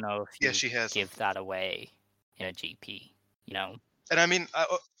don't know if she has. Give that away in a GP, you know. And I mean,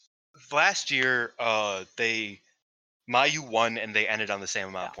 last year, Mayu won and they ended on the same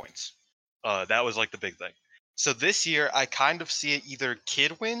amount of points. That was like the big thing. So this year, I kind of see it either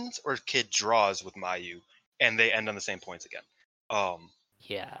Kid wins or Kid draws with Mayu, and they end on the same points again.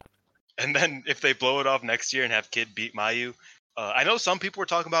 Yeah. And then if they blow it off next year and have Kid beat Mayu, I know some people were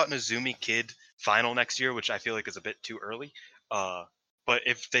talking about an Azumi Kid final next year, which I feel like is a bit too early. But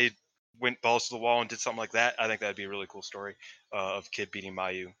if they went balls to the wall and did something like that, I think that'd be a really cool story of Kid beating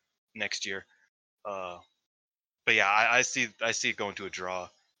Mayu next year. But yeah, I see it going to a draw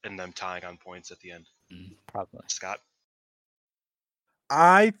and them tying on points at the end. Probably. Scott?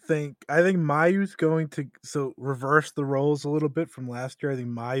 I think Mayu's going to reverse the roles a little bit from last year. I think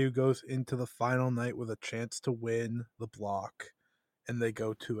Mayu goes into the final night with a chance to win the block, and they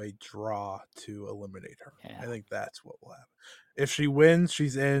go to a draw to eliminate her. Yeah. I think that's what will happen. If she wins,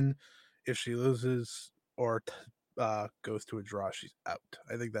 she's in. If she loses or goes to a draw, she's out.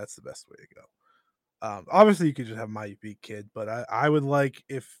 I think that's the best way to go. Obviously, you could just have Mayu beat Kid, but I would like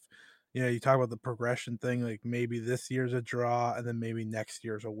if. You know, you talk about the progression thing, like maybe this year's a draw and then maybe next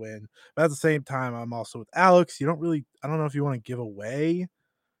year's a win. But at the same time, I'm also with Alex. I don't know if you want to give away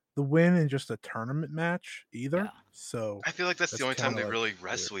the win in just a tournament match either. Yeah. So I feel like that's the only time they really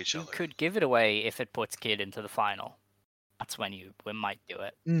wrestle each other. You could give it away if it puts Kid into the final. That's when we might do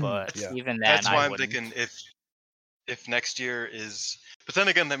it. But even then, that's why I'm thinking if next year is. But then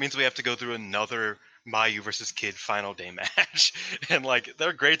again, that means we have to go through another Mayu versus Kid final day match, and like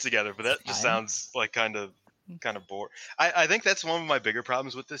they're great together, but that just sounds like kind of boring. I think that's one of my bigger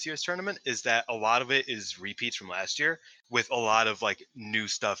problems with this year's tournament is that a lot of it is repeats from last year with a lot of like new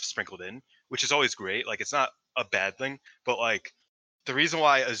stuff sprinkled in, which is always great. Like it's not a bad thing, but like the reason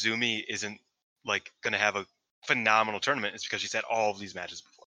why Azumi isn't like gonna have a phenomenal tournament is because she's had all of these matches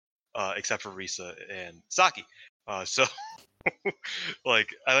before, except for Risa and Saki. So like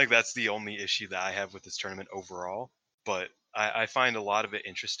I think that's the only issue that I have with this tournament overall, but I find a lot of it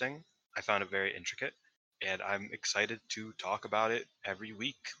interesting. I found it very intricate, and I'm excited to talk about it every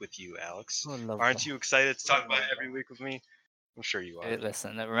week with you, Alex. Aren't you excited to talk about it every week with me? I'm sure you are.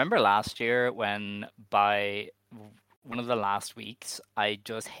 Listen, remember last year when by one of the last weeks I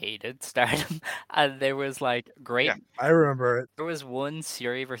just hated Stardom, and there was like great. Yeah, I remember it. There was one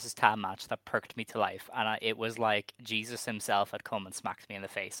Syuri versus Tam match that perked me to life, and it was like Jesus himself had come and smacked me in the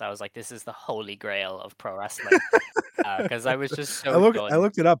face. I was like, "This is the holy grail of pro wrestling," because I was just so. I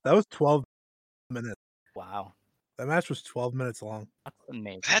looked it up. That was 12 minutes. Wow. That match was 12 minutes long. That's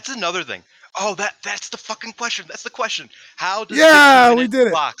amazing. That's another thing. Oh, that's the fucking question. That's the question. How does we did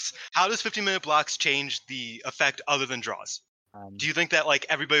it. How does 15-minute blocks change the effect other than draws? Do you think that like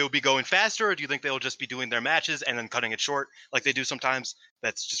everybody will be going faster, or do you think they'll just be doing their matches and then cutting it short like they do sometimes?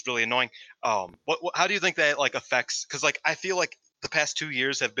 That's just really annoying. How do you think that like affects? Because like I feel like the past 2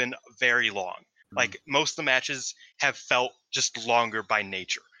 years have been very long. Like most of the matches have felt just longer by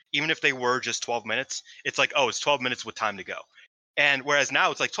nature. Even if they were just 12 minutes, it's like, oh, it's 12 minutes with time to go. And whereas now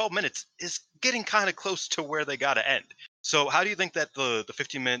it's like 12 minutes is getting kind of close to where they got to end. So how do you think that the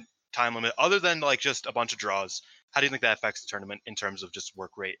 15-minute time limit, other than like just a bunch of draws, how do you think that affects the tournament in terms of just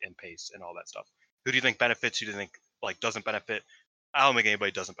work rate and pace and all that stuff? Who do you think benefits? Who do you think like doesn't benefit? I don't think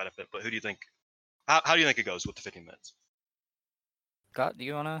anybody doesn't benefit, but who do you think? How do you think it goes with the 15 minutes? Scott, do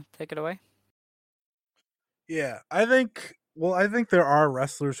you want to take it away? Yeah, I think there are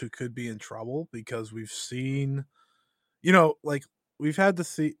wrestlers who could be in trouble because we've seen, like we've had to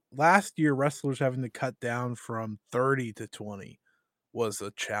see last year wrestlers having to cut down from 30 to 20 was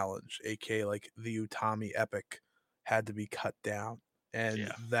a challenge. AK like the Utami Epic had to be cut down,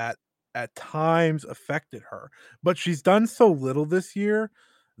 and that at times affected her. But she's done so little this year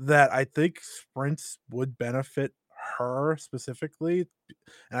that I think sprints would benefit her specifically.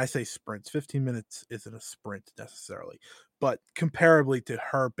 And I say sprints, 15 minutes isn't a sprint necessarily, but comparably to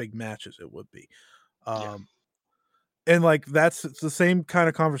her big matches, it would be. And like that's the same kind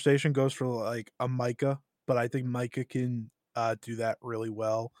of conversation goes for like a Micah, but I think Micah can do that really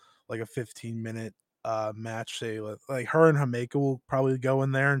well. Like a 15-minute match, say like her and Hameka will probably go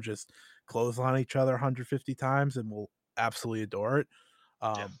in there and just clothesline each other 150 times, and we'll absolutely adore it.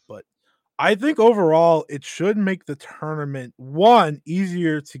 But I think overall it should make the tournament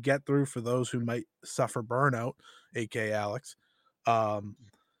easier to get through for those who might suffer burnout, aka Alex. That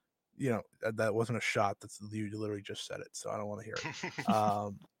wasn't a shot. You literally just said it, so I don't want to hear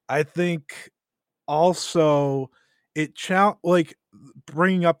it. I think also like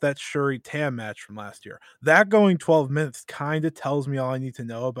bringing up that Shuri Tam match from last year, that going 12 minutes kind of tells me all I need to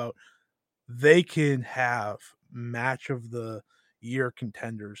know about. They can have match of the year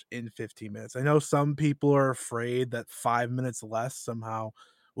contenders in 15 minutes. I know some people are afraid that 5 minutes less somehow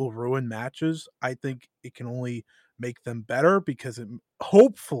will ruin matches. I think it can only make them better because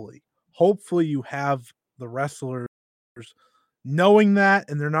hopefully you have the wrestlers knowing that,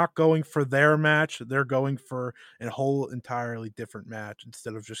 and they're not going for their match, they're going for a whole entirely different match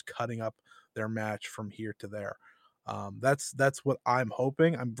instead of just cutting up their match from here to there. That's what I'm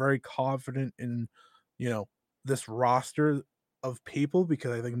hoping. I'm very confident in this roster of people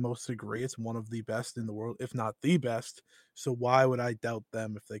because I think most agree it's one of the best in the world, if not the best. So why would I doubt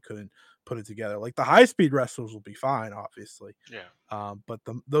them if they couldn't put it together? Like the high speed wrestlers will be fine, obviously. But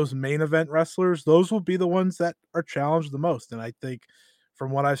those main event wrestlers, those will be the ones that are challenged the most. And I think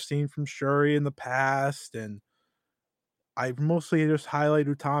from what I've seen from Shuri in the past, and I mostly just highlight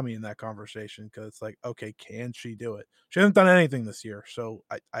Utami in that conversation because it's like, okay, can she do it? She hasn't done anything this year, so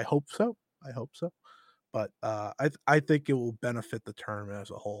I hope so. I hope so. But I think it will benefit the tournament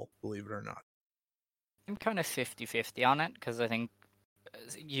as a whole, believe it or not. I'm kind of 50-50 on it because I think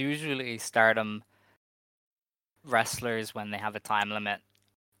usually Stardom wrestlers, when they have a time limit,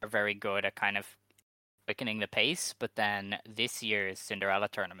 are very good at kind of quickening the pace. But then this year's Cinderella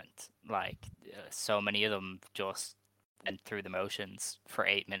tournament, like so many of them just went through the motions for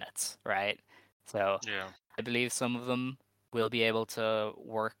 8 minutes, right? So I believe some of them will be able to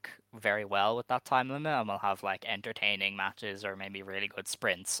work very well with that time limit, and we'll have like entertaining matches or maybe really good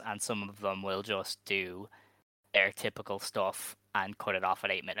sprints, and some of them will just do their typical stuff and cut it off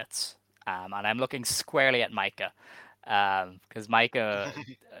at 8 minutes. And I'm looking squarely at Micah, because Micah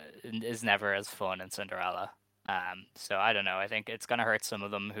is never as fun in Cinderella. So I don't know. I think it's gonna hurt some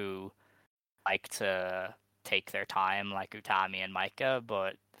of them who like to take their time, like Utami and Micah.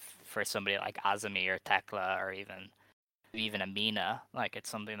 But for somebody like Azumi or Tekla or even Amina, like it's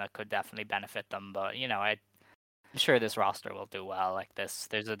something that could definitely benefit them. But I'm sure this roster will do well. Like this,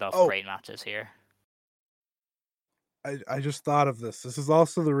 there's enough great matches here. I just thought of this. This is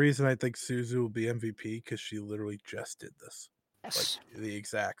also the reason I think Suzu will be MVP because she literally just did this. Yes. Like the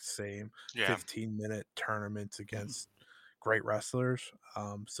exact same 15-minute tournaments against great wrestlers.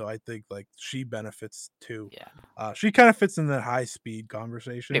 So I think like she benefits too. She kind of fits in that high speed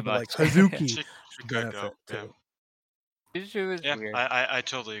conversation, but like Hazuki she could go too. Weird. I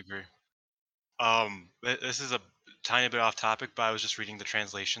totally agree. This is a tiny bit off topic, but I was just reading the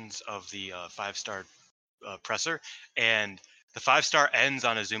translations of the 5-star presser, and the 5-star ends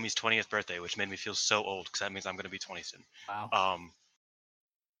on Azumi's 20th birthday, which made me feel so old because that means I'm going to be 20 soon. Wow.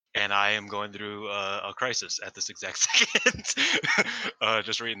 and I am going through a crisis at this exact second.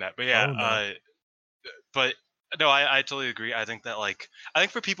 Just reading that, but yeah, Oh, no. but no, I totally agree. I think that I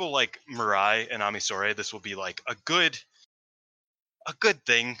think for people like Mirai and Ami Sourei, this will be like a good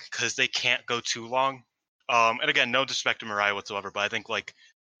thing because they can't go too long. And again, no disrespect to Mirai whatsoever, but I think like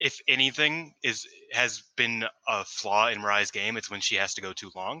if anything has been a flaw in Mirai's game, it's when she has to go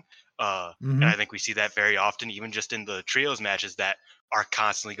too long. And I think we see that very often, even just in the trios matches that are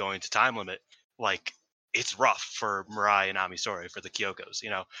constantly going to time limit. Like it's rough for Mirai and Ami Sourei for the Kyokos,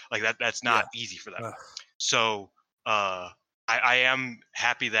 like that's not easy for them. So I am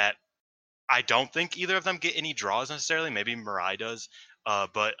happy that I don't think either of them get any draws necessarily. Maybe Mirai does,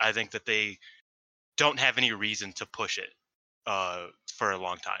 but I think that they don't have any reason to push it for a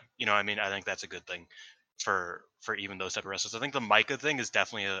long time. You know what I mean? I think that's a good thing for even those type of wrestlers. I think the Micah thing is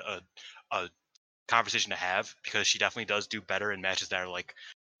definitely a conversation to have because she definitely does do better in matches that are like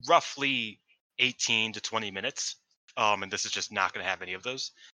roughly 18 to 20 minutes. And this is just not going to have any of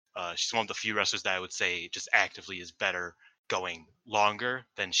those. She's one of the few wrestlers that I would say just actively is better going longer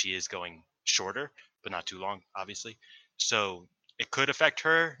than she is going shorter, but not too long, obviously. So it could affect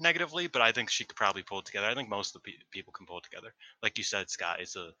her negatively, but I think she could probably pull it together. I think most of the people can pull it together. Like you said, Scott,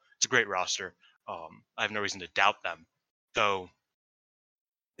 it's a great roster. I have no reason to doubt them, though.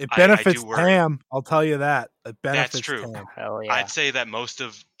 It benefits Tam. I'll tell you that. It benefits That's true. Tam. Hell yeah. I'd say that most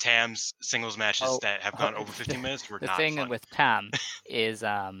of Tam's singles matches that have gone over 15 minutes were not fun. The thing with Tam is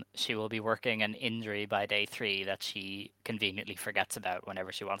she will be working an injury by day 3 that she conveniently forgets about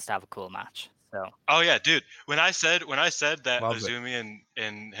whenever she wants to have a cool match. So. Oh yeah, dude. When I said that Azumi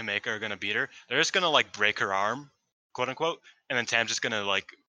and Himeka are gonna beat her, they're just gonna like break her arm, quote unquote, and then Tam's just gonna like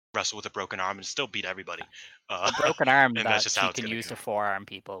wrestle with a broken arm and still beat everybody. A broken arm and that that's just she how can use to forearm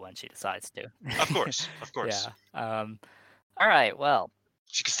people when she decides to. Of course. Yeah. All right. Well,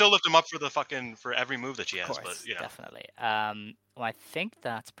 she can still lift him up for every move that she has. Course, but definitely. Well, I think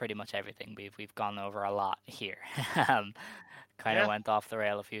that's pretty much everything. We've gone over a lot here. Kind of went off the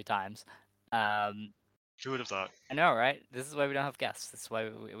rail a few times. Who would have thought? I know, right? This is why we don't have guests. This is why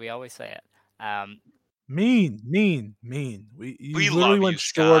we always say it. Mean. We literally went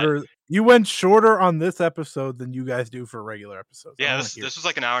shorter. Scott. You went shorter on this episode than you guys do for regular episodes. Yeah, this was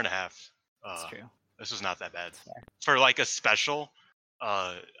like an hour and a half. That's true. This was not that bad for like a special.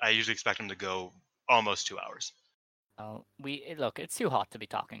 I usually expect them to go almost 2 hours. Look, it's too hot to be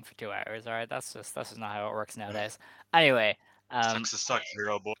talking for 2 hours. All right, that's just not how it works nowadays. Anyway, sucks,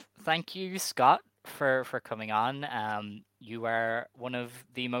 hero boy. Thank you, Scott, for coming on. You are one of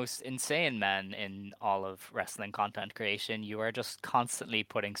the most insane men in all of wrestling content creation. You are just constantly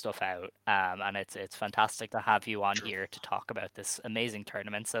putting stuff out, and it's fantastic to have you on here to talk about this amazing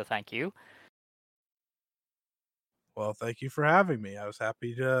tournament. So thank you. Well, thank you for having me. I was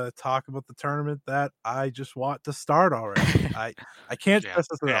happy to talk about the tournament that I just want to start already. I can't stress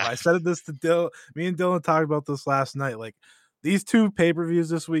this enough. I said this to Dylan. Me and Dylan talked about this last night. Like these 2 pay-per-views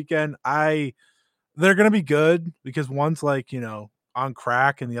this weekend, they're gonna be good because one's like, on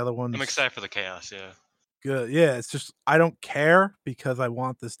crack and the other one's I'm excited for the chaos, yeah. Good. Yeah, it's just I don't care because I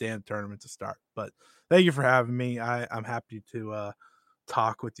want this damn tournament to start. But thank you for having me. I'm happy to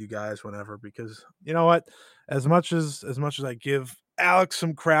talk with you guys whenever, because you know what, as much as I give Alex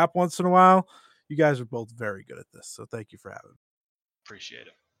some crap once in a while, you guys are both very good at this, so thank you for having me. Appreciate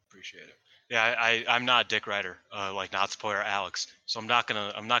it. Yeah, I'm not a dick rider, like not spoiler Alex, so I'm not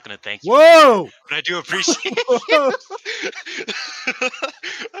gonna thank you. Whoa! But I do appreciate it.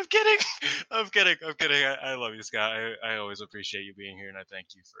 I'm kidding. I love you, Scott. I always appreciate you being here, and I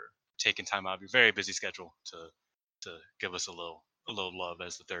thank you for taking time out of your very busy schedule to give us a little love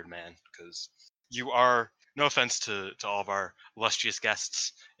as the third man, because you are, no offense to all of our illustrious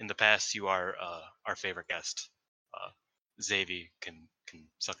guests in the past, you are our favorite guest. Xavier can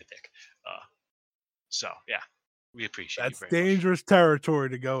suck a dick. So yeah, we appreciate that's you very dangerous much. Territory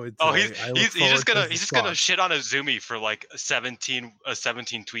to go into. Oh, he's just gonna shit on Azumi for like a 17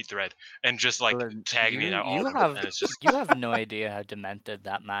 tweet thread and just like tag me in all of them. And it's just you have no idea how demented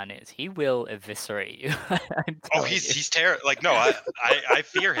that man is. He will eviscerate you. Oh, he's terrible. Like no, I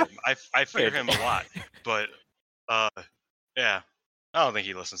fear him. I fear him a lot. But yeah. I don't think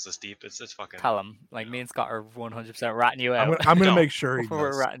he listens this deep. It's fucking. Tell him. Like me and Scott are 100% ratting you out. I'm gonna make sure he does.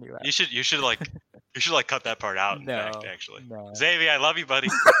 We're ratting you out. You should cut that part out. In fact, actually. No. Xavier, I love you, buddy.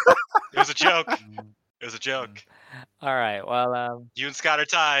 It was a joke. All right. Well. You and Scott are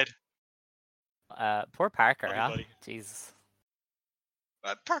tied. Poor Parker, love huh? You, buddy. Jesus.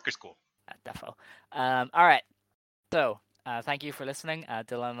 Parker's cool. Defo. All right. So. Thank you for listening.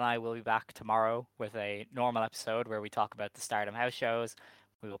 Dylan and I will be back tomorrow with a normal episode where we talk about the Stardom house shows.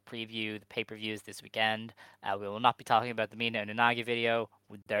 We will preview the pay-per-views this weekend. We will not be talking about the Mina and Unagi video.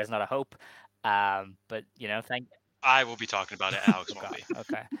 There's not a hope. But, I will be talking about it. Alex won't be.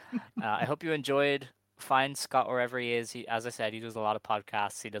 Okay. I hope you enjoyed. Find Scott wherever he is. As I said, he does a lot of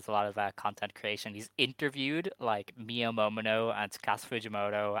podcasts. He does a lot of content creation. He's interviewed like Mio Momono and Tsukasa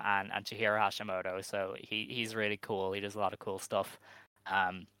Fujimoto and Chihiro Hashimoto. So he's really cool. He does a lot of cool stuff.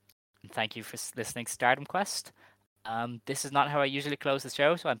 And thank you for listening to Stardom Quest. This is not how I usually close the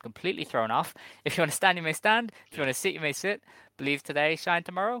show, so I'm completely thrown off. If you want to stand, you may stand. If you want to sit, you may sit. Believe today, shine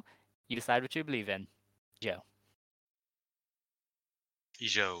tomorrow. You decide what you believe in. Joe.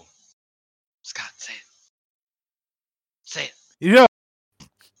 Joe. Scott, say it. Say it. Yeah.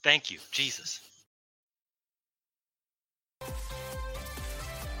 Thank you, Jesus.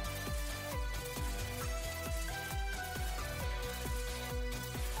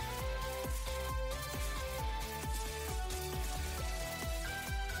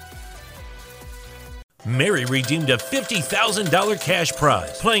 Mary redeemed a $50,000 cash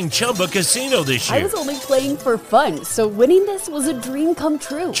prize playing Chumba Casino this year. I was only playing for fun, so winning this was a dream come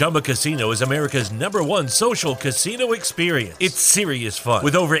true. Chumba Casino is America's #1 social casino experience. It's serious fun.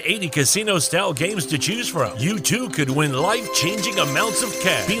 With over 80 casino-style games to choose from, you too could win life-changing amounts of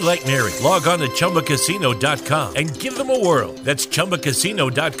cash. Be like Mary. Log on to ChumbaCasino.com and give them a whirl. That's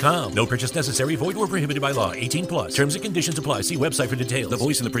ChumbaCasino.com. No purchase necessary. Void where prohibited by law. 18+. Terms and conditions apply. See website for details. The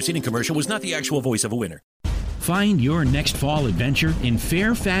voice in the preceding commercial was not the actual voice of a winner. Find your next fall adventure in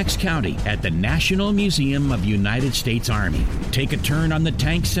Fairfax County at the National Museum of United States Army. Take a turn on the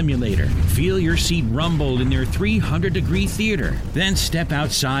tank simulator. Feel your seat rumble in their 300-degree theater. Then step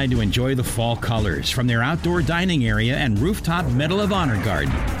outside to enjoy the fall colors from their outdoor dining area and rooftop Medal of Honor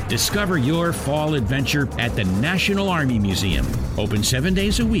garden. Discover your fall adventure at the National Army Museum. Open 7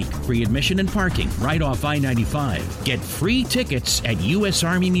 days a week. Free admission and parking right off I-95. Get free tickets at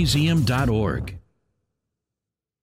usarmymuseum.org.